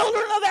the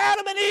children of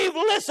Adam and Eve,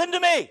 listen to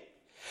me.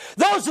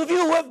 Those of you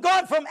who have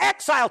gone from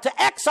exile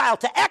to exile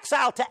to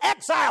exile to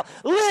exile,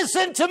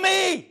 listen to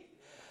me.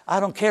 I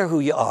don't care who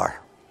you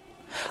are.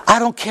 I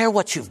don't care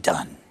what you've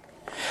done.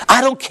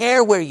 I don't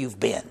care where you've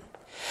been.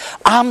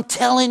 I'm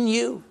telling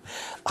you,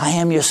 I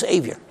am your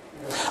Savior.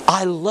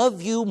 I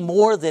love you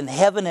more than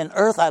heaven and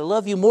earth. I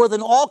love you more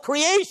than all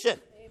creation.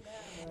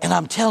 And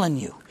I'm telling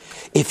you,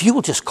 if you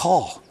will just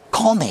call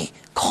me.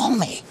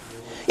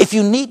 If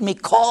you need me,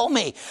 call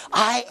me.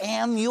 I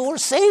am your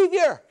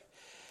Savior.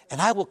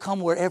 And I will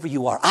come wherever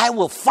you are. I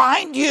will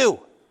find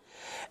you.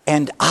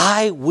 And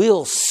I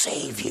will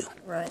save you.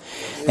 Right.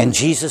 And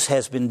Jesus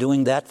has been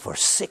doing that for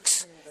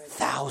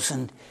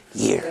 6,000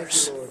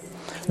 years.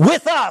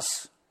 With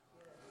us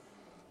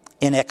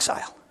in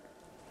exile.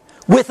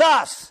 With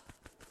us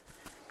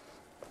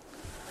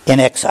in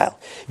exile.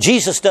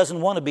 Jesus doesn't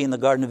want to be in the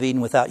Garden of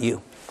Eden without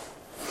you.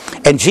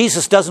 And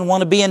Jesus doesn't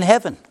want to be in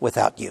heaven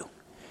without you.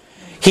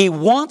 He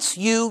wants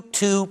you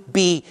to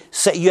be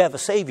saved. You have a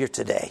Savior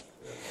today.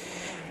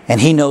 And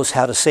He knows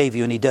how to save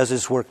you, and He does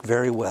His work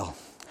very well.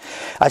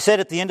 I said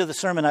at the end of the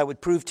sermon I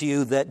would prove to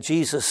you that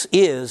Jesus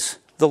is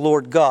the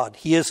Lord God.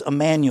 He is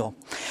Emmanuel.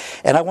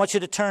 And I want you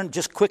to turn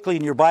just quickly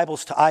in your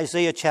Bibles to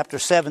Isaiah chapter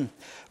 7,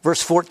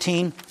 verse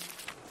 14.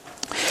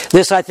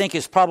 This, I think,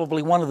 is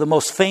probably one of the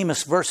most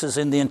famous verses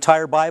in the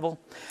entire Bible.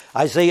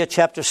 Isaiah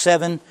chapter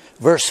 7,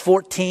 verse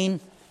 14.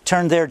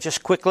 Turn there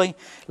just quickly.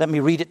 Let me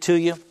read it to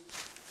you.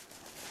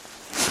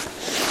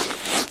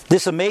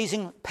 This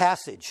amazing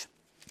passage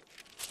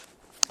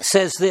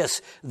says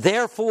this,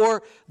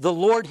 therefore the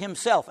Lord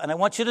Himself. And I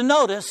want you to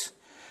notice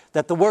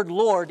that the word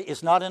Lord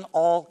is not in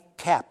all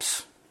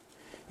caps.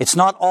 It's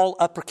not all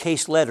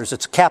uppercase letters.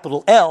 It's a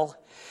capital L,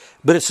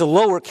 but it's a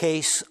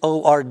lowercase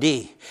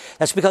O-R-D.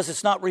 That's because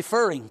it's not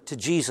referring to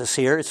Jesus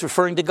here. It's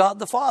referring to God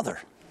the Father.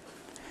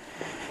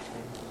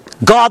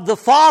 God the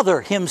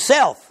Father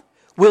Himself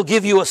will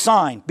give you a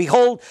sign.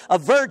 Behold, a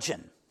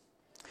virgin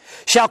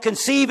shall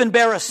conceive and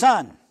bear a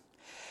son,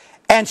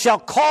 and shall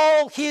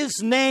call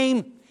His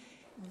name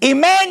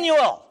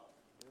Emmanuel.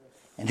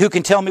 And who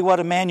can tell me what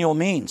Emmanuel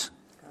means?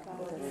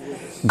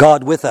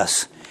 God with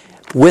us.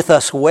 With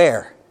us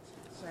where?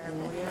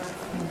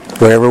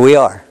 Wherever we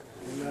are.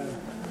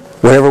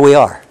 Wherever we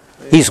are.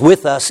 He's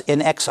with us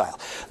in exile.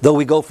 Though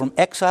we go from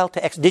exile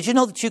to exile. Did you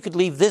know that you could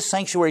leave this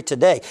sanctuary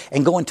today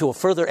and go into a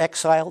further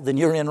exile than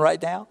you're in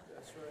right now?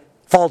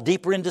 Fall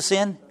deeper into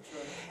sin?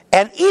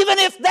 And even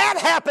if that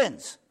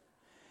happens,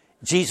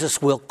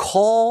 Jesus will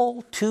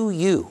call to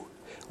you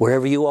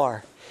wherever you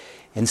are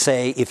and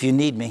say, if you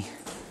need me,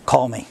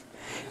 call me.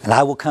 And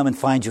I will come and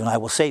find you and I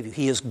will save you.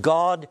 He is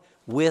God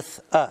with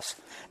us.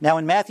 Now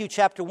in Matthew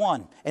chapter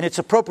 1, and it's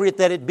appropriate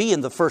that it be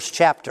in the first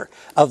chapter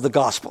of the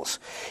Gospels.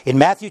 In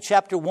Matthew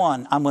chapter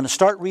 1, I'm going to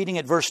start reading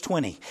at verse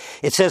 20.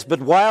 It says,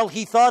 but while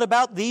he thought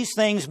about these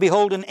things,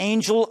 behold, an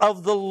angel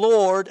of the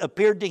Lord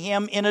appeared to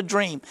him in a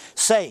dream,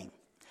 saying,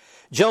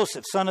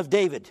 Joseph, son of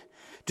David,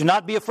 do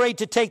not be afraid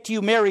to take to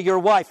you Mary, your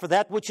wife, for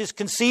that which is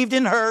conceived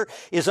in her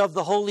is of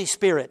the Holy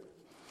Spirit.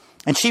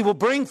 And she will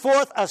bring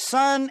forth a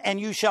son, and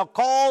you shall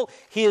call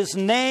his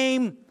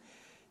name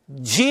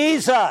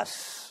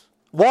Jesus.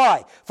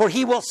 Why? For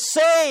he will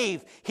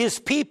save his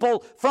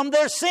people from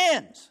their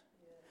sins.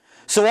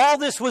 So all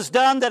this was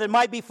done that it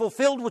might be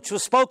fulfilled, which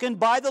was spoken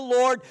by the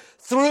Lord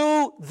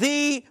through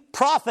the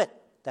prophet.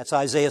 That's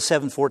Isaiah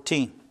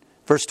 7:14.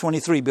 Verse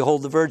 23,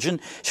 behold, the virgin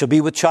shall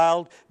be with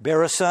child,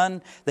 bear a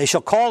son. They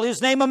shall call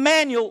his name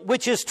Emmanuel,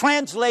 which is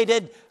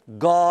translated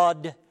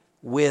God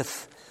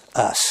with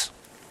us.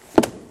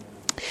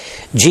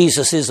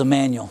 Jesus is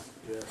Emmanuel.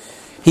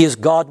 He is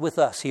God with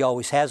us. He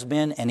always has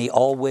been and He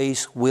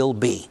always will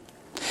be.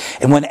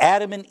 And when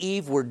Adam and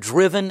Eve were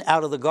driven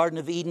out of the Garden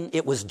of Eden,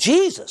 it was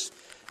Jesus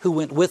who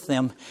went with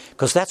them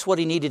because that's what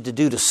He needed to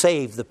do to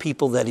save the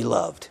people that He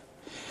loved.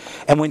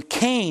 And when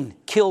Cain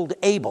killed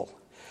Abel,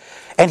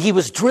 and he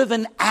was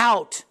driven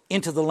out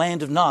into the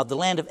land of Nod, the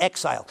land of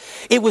exile,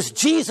 it was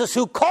Jesus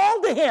who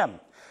called to him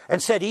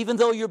and said, even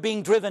though you're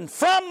being driven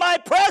from my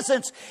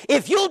presence,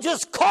 if you'll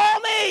just call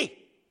me,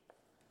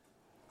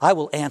 I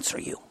will answer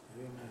you.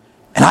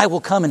 And I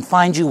will come and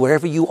find you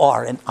wherever you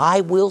are, and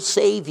I will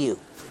save you.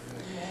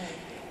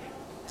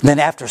 And then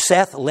after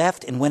Seth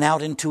left and went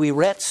out into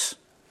Eretz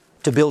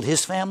to build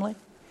his family,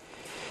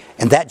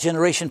 and that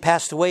generation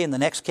passed away, and the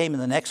next came,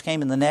 and the next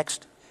came, and the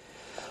next,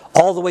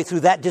 all the way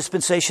through that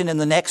dispensation and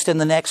the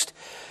next,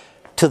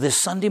 to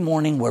this Sunday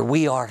morning where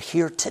we are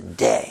here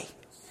today.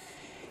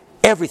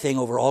 Everything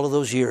over all of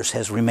those years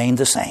has remained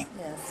the same.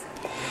 Yes.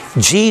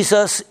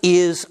 Jesus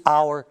is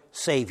our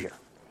Savior.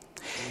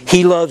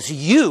 He loves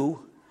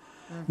you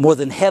more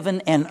than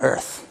heaven and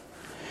earth.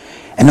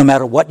 And no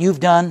matter what you've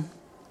done,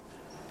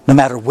 no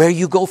matter where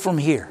you go from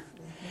here,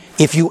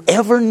 if you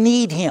ever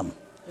need Him,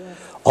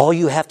 all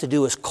you have to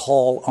do is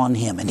call on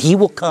Him. And He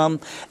will come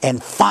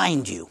and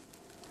find you.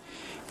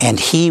 And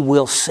He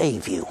will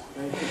save you.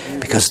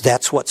 Because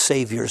that's what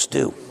Saviors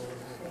do.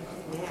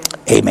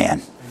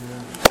 Amen.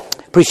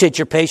 Appreciate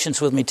your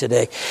patience with me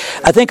today.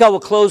 I think I will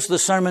close the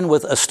sermon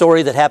with a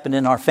story that happened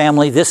in our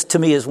family. This, to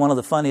me, is one of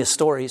the funniest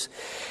stories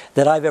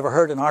that I've ever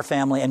heard in our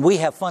family. And we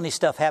have funny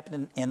stuff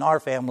happening in our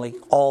family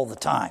all the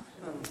time.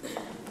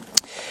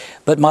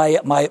 But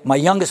my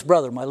youngest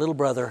brother, my little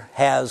brother,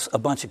 has a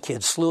bunch of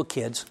kids, slew of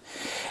kids.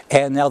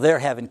 And now they're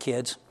having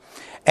kids.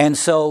 And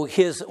so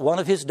one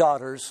of his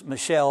daughters,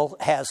 Michelle,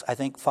 has, I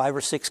think, 5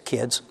 or 6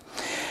 kids.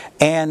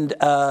 And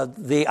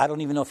I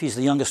don't even know if he's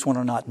the youngest one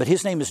or not, but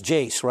his name is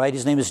Jace, right?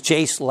 His name is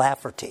Jace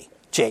Lafferty.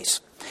 Jace.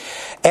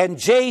 And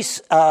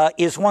Jace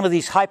is one of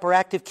these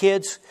hyperactive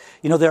kids.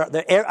 You know,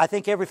 I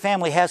think every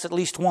family has at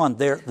least one.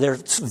 They're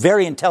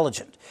very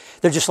intelligent.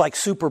 They're just like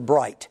super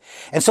bright.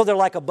 And so they're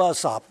like a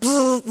buzzsaw.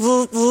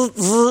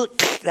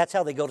 That's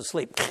how they go to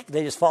sleep.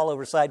 They just fall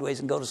over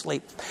sideways and go to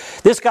sleep.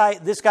 This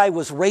guy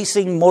was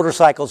racing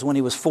motorcycles when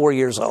he was 4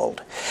 years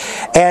old.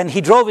 And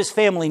he drove his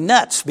family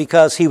nuts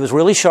because he was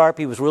really sharp,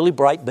 he was really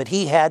bright, but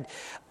he had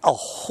a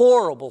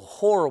horrible,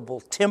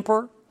 horrible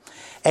temper.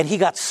 And he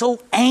got so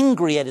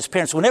angry at his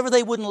parents. Whenever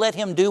they wouldn't let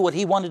him do what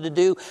he wanted to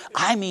do,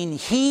 I mean,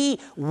 he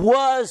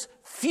was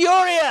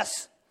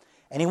furious.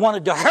 And he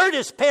wanted to hurt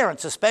his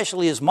parents,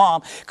 especially his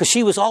mom, because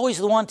she was always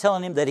the one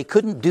telling him that he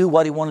couldn't do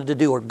what he wanted to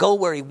do or go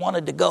where he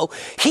wanted to go.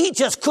 He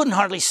just couldn't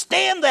hardly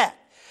stand that.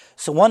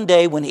 So one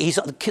day when he's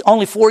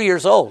only 4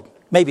 years old,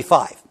 maybe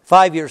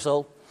 5 years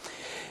old,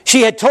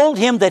 she had told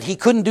him that he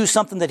couldn't do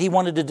something that he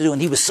wanted to do.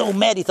 And he was so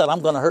mad, he thought, I'm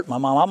going to hurt my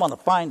mom. I'm going to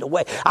find a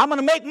way. I'm going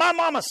to make my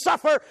mama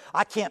suffer.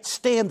 I can't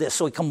stand this.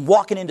 So he come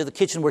walking into the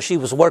kitchen where she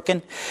was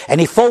working.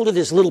 And he folded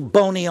his little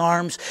bony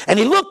arms. And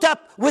he looked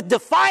up with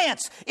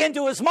defiance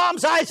into his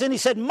mom's eyes. And he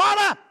said,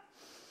 Mama,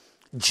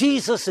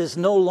 Jesus is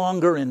no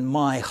longer in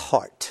my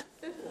heart.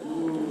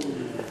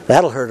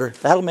 That'll hurt her.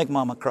 That'll make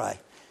Mama cry.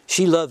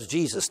 She loves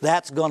Jesus.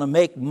 That's going to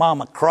make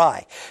Mama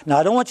cry. Now,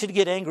 I don't want you to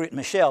get angry at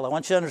Michelle. I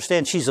want you to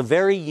understand she's a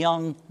very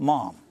young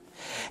mom.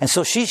 And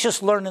so she's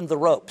just learning the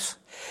ropes.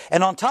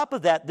 And on top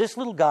of that, this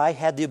little guy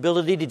had the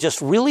ability to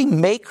just really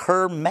make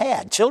her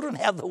mad. Children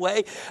have the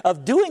way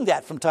of doing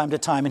that from time to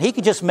time. And he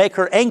could just make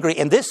her angry.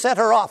 And this set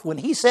her off. When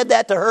he said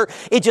that to her,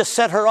 it just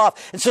set her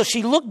off. And so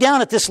she looked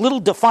down at this little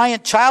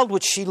defiant child,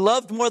 which she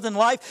loved more than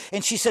life.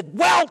 And she said,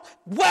 well,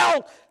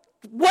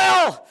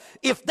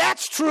 if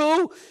that's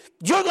true,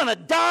 you're going to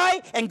die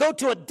and go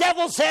to a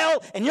devil's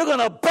hell and you're going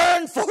to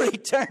burn for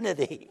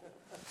eternity.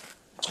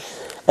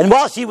 And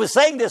while she was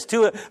saying this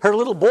to her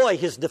little boy,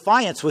 his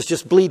defiance was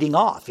just bleeding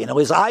off. You know,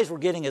 his eyes were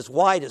getting as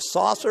wide as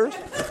saucers.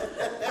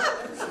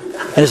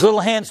 And his little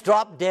hands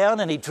dropped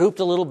down and he drooped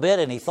a little bit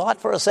and he thought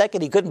for a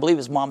second. He couldn't believe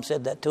his mom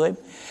said that to him.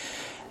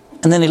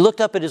 And then he looked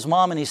up at his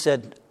mom and he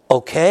said,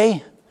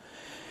 okay,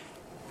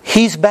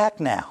 he's back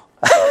now.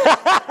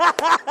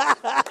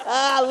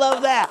 I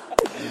love that.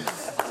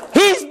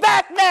 He's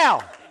back now.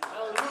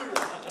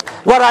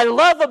 What I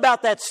love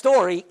about that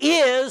story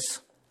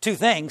is 2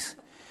 things.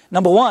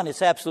 Number 1,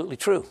 it's absolutely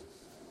true.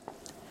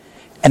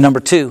 And number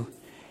 2,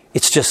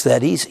 it's just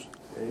that easy.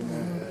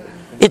 Amen.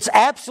 It's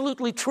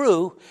absolutely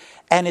true,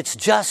 and it's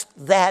just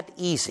that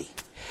easy.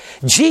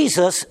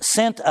 Jesus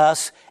sent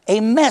us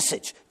a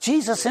message.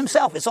 Jesus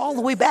himself. It's all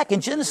the way back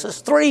in Genesis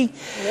 3,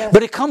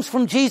 but it comes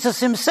from Jesus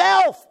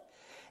himself.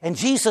 And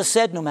Jesus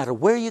said, no matter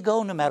where you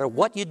go, no matter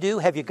what you do,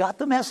 have you got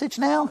the message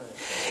now?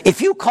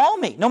 If you call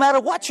me, no matter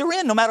what you're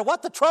in, no matter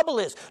what the trouble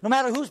is, no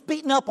matter who's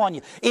beating up on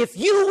you, if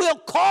you will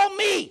call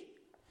me,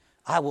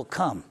 I will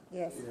come.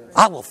 Yes.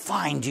 I will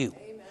find you.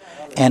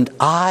 And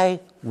I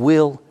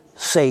will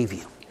save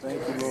you.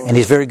 And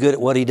he's very good at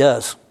what he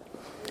does.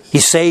 He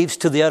saves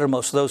to the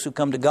uttermost those who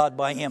come to God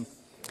by him.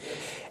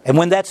 And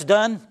when that's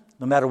done,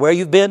 no matter where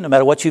you've been, no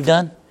matter what you've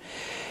done,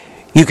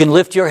 you can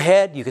lift your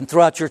head, you can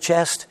throw out your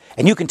chest,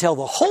 and you can tell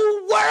the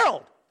whole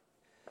world,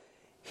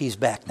 he's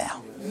back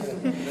now.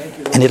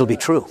 And it'll be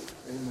true.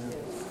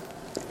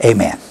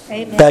 Amen.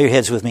 Amen. Bow your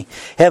heads with me.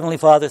 Heavenly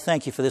Father,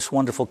 thank you for this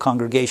wonderful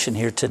congregation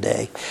here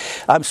today.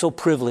 I'm so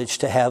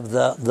privileged to have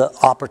the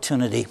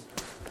opportunity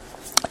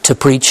to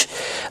preach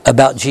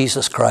about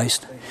Jesus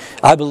Christ.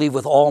 I believe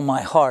with all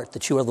my heart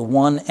that you are the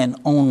one and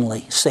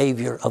only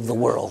Savior of the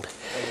world,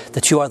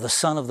 that you are the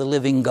Son of the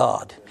living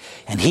God.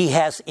 And he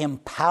has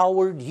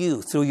empowered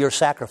you through your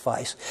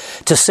sacrifice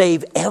to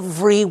save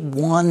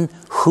everyone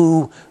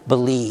who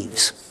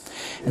believes.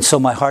 And so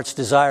my heart's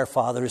desire,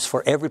 Father, is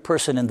for every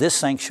person in this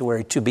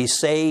sanctuary to be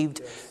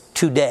saved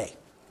today.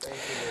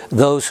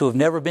 Those who have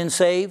never been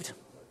saved,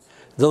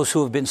 those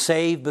who have been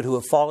saved but who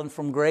have fallen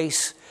from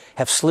grace,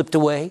 have slipped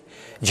away.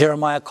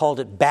 Jeremiah called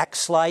it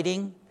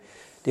backsliding.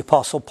 The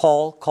Apostle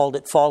Paul called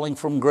it falling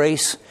from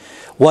grace.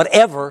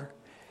 Whatever,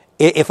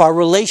 if our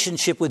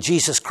relationship with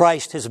Jesus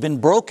Christ has been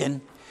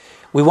broken,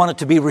 we want it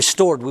to be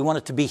restored. We want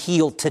it to be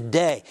healed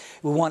today.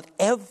 We want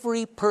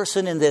every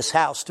person in this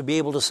house to be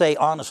able to say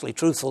honestly,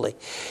 truthfully,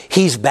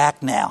 He's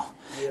back now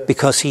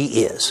because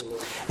He is.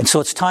 And so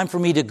it's time for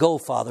me to go,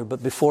 Father.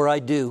 But before I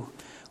do,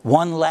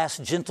 one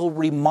last gentle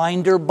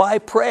reminder by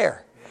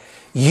prayer.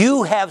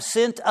 You have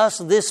sent us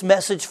this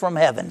message from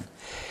heaven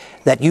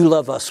that you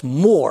love us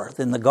more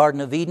than the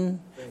Garden of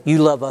Eden. You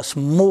love us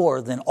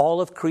more than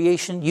all of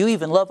creation. You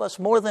even love us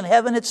more than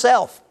heaven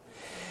itself.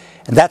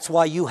 And that's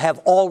why you have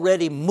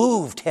already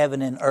moved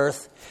heaven and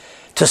earth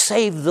to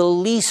save the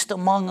least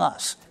among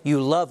us.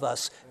 You love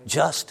us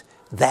just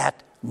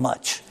that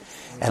much.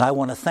 And I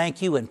want to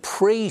thank you and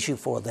praise you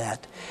for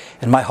that.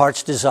 And my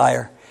heart's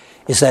desire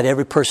is that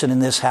every person in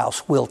this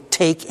house will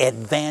take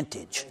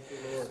advantage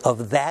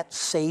of that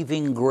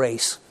saving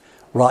grace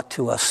wrought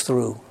to us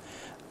through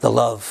the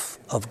love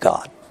of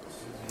God.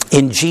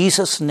 In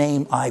Jesus'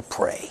 name I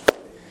pray.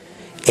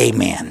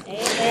 Amen.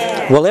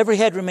 Amen. Well, every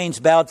head remains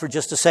bowed for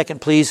just a second,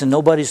 please, and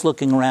nobody's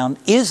looking around.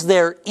 Is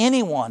there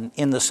anyone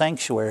in the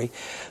sanctuary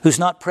who's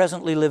not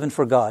presently living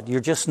for God?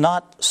 You're just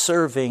not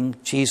serving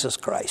Jesus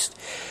Christ,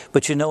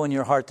 but you know in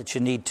your heart that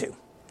you need to.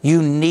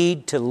 You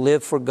need to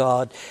live for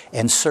God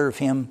and serve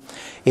Him.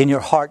 In your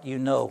heart, you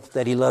know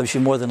that He loves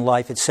you more than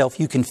life itself.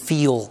 You can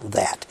feel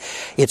that.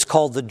 It's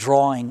called the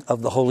drawing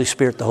of the Holy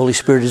Spirit. The Holy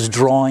Spirit is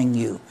drawing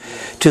you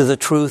to the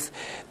truth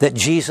that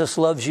Jesus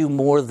loves you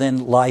more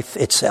than life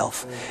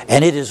itself.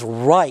 And it is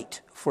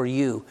right for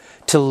you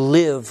to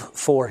live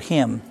for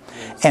Him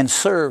and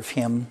serve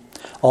Him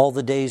all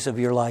the days of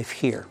your life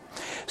here.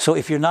 So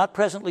if you're not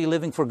presently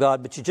living for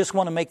God, but you just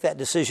want to make that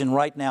decision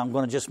right now, I'm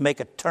going to just make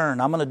a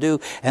turn. I'm going to do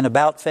an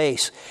about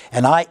face,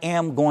 and I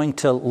am going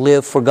to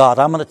live for God.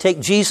 I'm going to take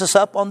Jesus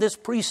up on this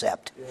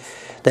precept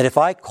that if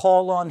I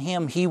call on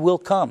Him, He will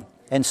come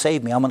and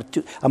save me. I'm going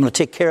to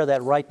take care of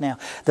that right now.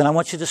 Then I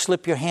want you to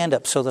slip your hand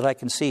up so that I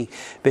can see.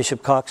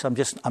 Bishop Cox,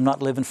 I'm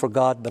not living for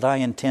God, but I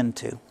intend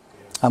to.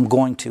 I'm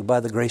going to, by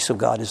the grace of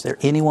God. Is there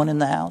anyone in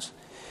the house?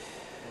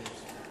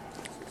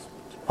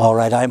 All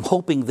right, I'm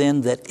hoping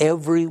then that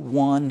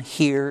everyone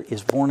here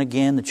is born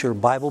again, that you're a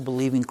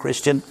Bible-believing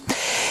Christian.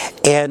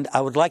 And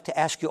I would like to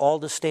ask you all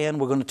to stand.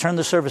 We're going to turn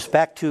the service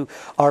back to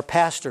our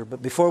pastor.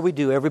 But before we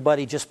do,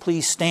 everybody just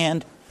please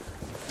stand.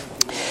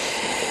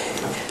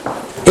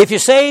 If you're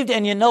saved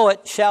and you know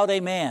it, shout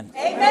amen.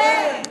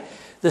 Amen.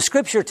 The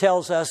Scripture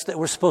tells us that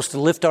we're supposed to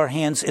lift our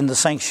hands in the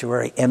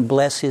sanctuary and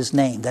bless His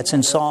name. That's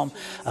in Psalm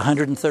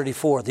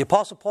 134. The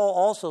Apostle Paul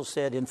also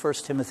said in 1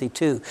 Timothy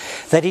 2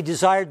 that he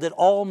desired that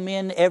all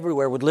men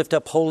everywhere would lift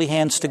up holy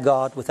hands to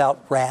God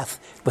without wrath,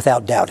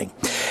 without doubting.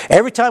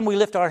 Every time we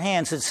lift our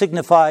hands, it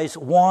signifies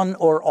one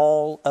or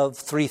all of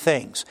three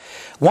things.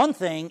 One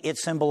thing it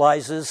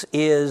symbolizes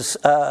is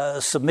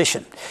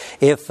submission.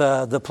 If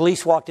the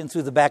police walked in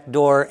through the back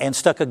door and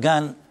stuck a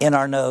gun in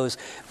our nose,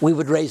 we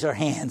would raise our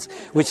hands,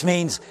 which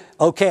means,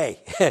 okay,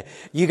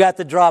 you got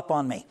the drop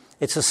on me.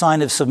 It's a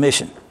sign of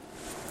submission.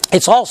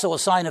 It's also a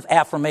sign of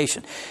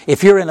affirmation.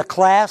 If you're in a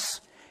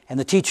class and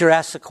the teacher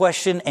asks a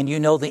question and you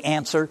know the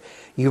answer,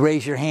 you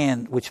raise your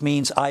hand, which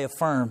means I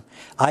affirm.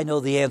 I know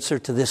the answer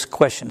to this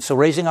question. So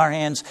raising our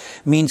hands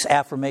means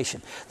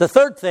affirmation. The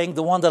third thing,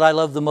 the one that I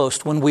love the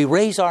most, when we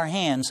raise our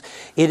hands,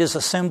 it is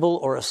a symbol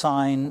or a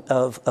sign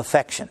of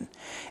affection.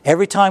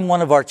 Every time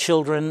one of our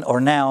children,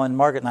 or now in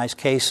Margaret and I's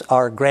case,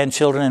 our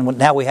grandchildren, and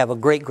now we have a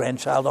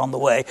great-grandchild on the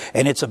way,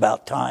 and it's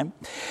about time.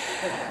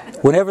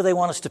 Whenever they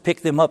want us to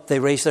pick them up, they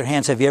raise their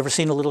hands. Have you ever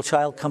seen a little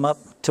child come up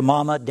to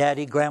mama,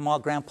 daddy, grandma,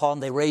 grandpa,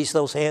 and they raise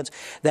those hands?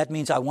 That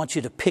means I want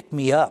you to pick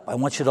me up. I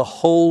want you to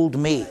hold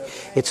me.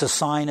 It's a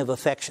sign of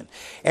affection.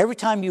 Every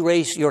time you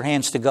raise your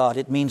hands to God,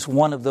 it means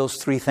one of those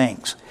three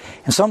things.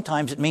 And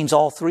sometimes it means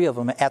all three of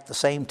them at the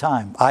same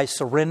time. I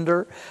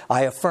surrender.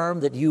 I affirm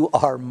that you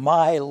are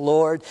my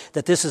Lord,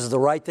 that this is the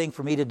right thing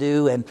for me to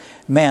do. And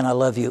man, I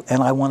love you,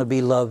 and I want to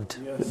be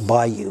loved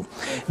by you.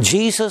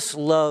 Jesus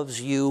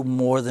loves you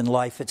more than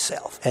life itself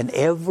and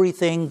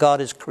everything God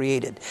has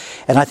created.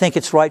 And I think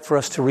it's right for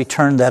us to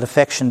return that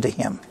affection to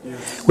Him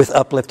with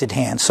uplifted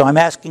hands. So I'm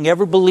asking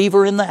every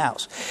believer in the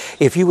house,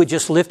 if you would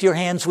just lift your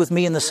hands with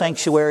me in the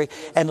sanctuary,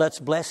 and let's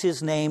bless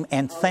His name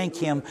and thank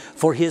Him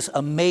for His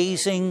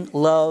amazing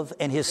love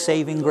and His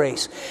saving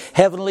grace.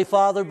 Heavenly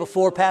Father,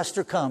 before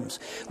Pastor comes,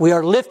 we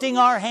are lifting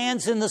our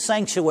hands in the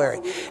sanctuary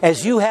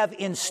as you have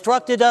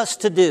instructed us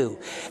to do,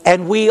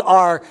 and we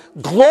are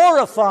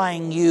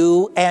glorifying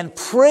you and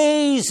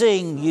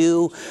praising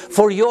you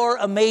for your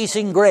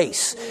amazing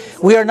grace.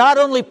 We are not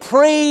only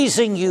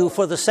praising you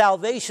for the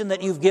salvation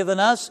that you've given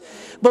us,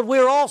 but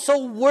we're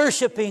also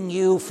worshiping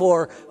you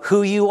for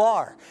who you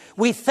are.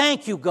 We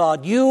thank you,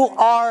 God. You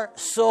are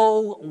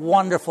so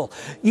wonderful.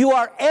 You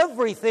are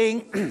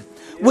everything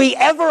we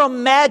ever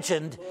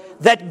imagined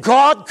that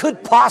God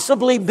could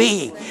possibly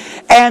be,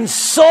 and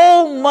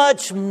so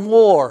much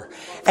more.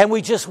 And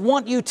we just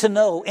want you to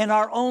know in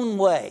our own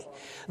way,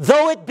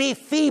 though it be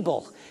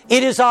feeble,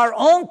 It is our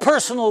own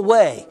personal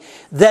way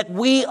that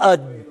we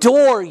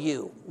adore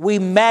you, we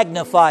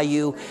magnify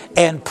you,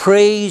 and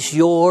praise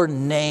your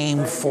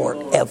name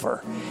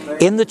forever.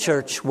 In the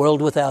church, world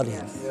without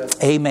end.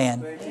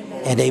 Amen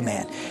and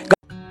amen.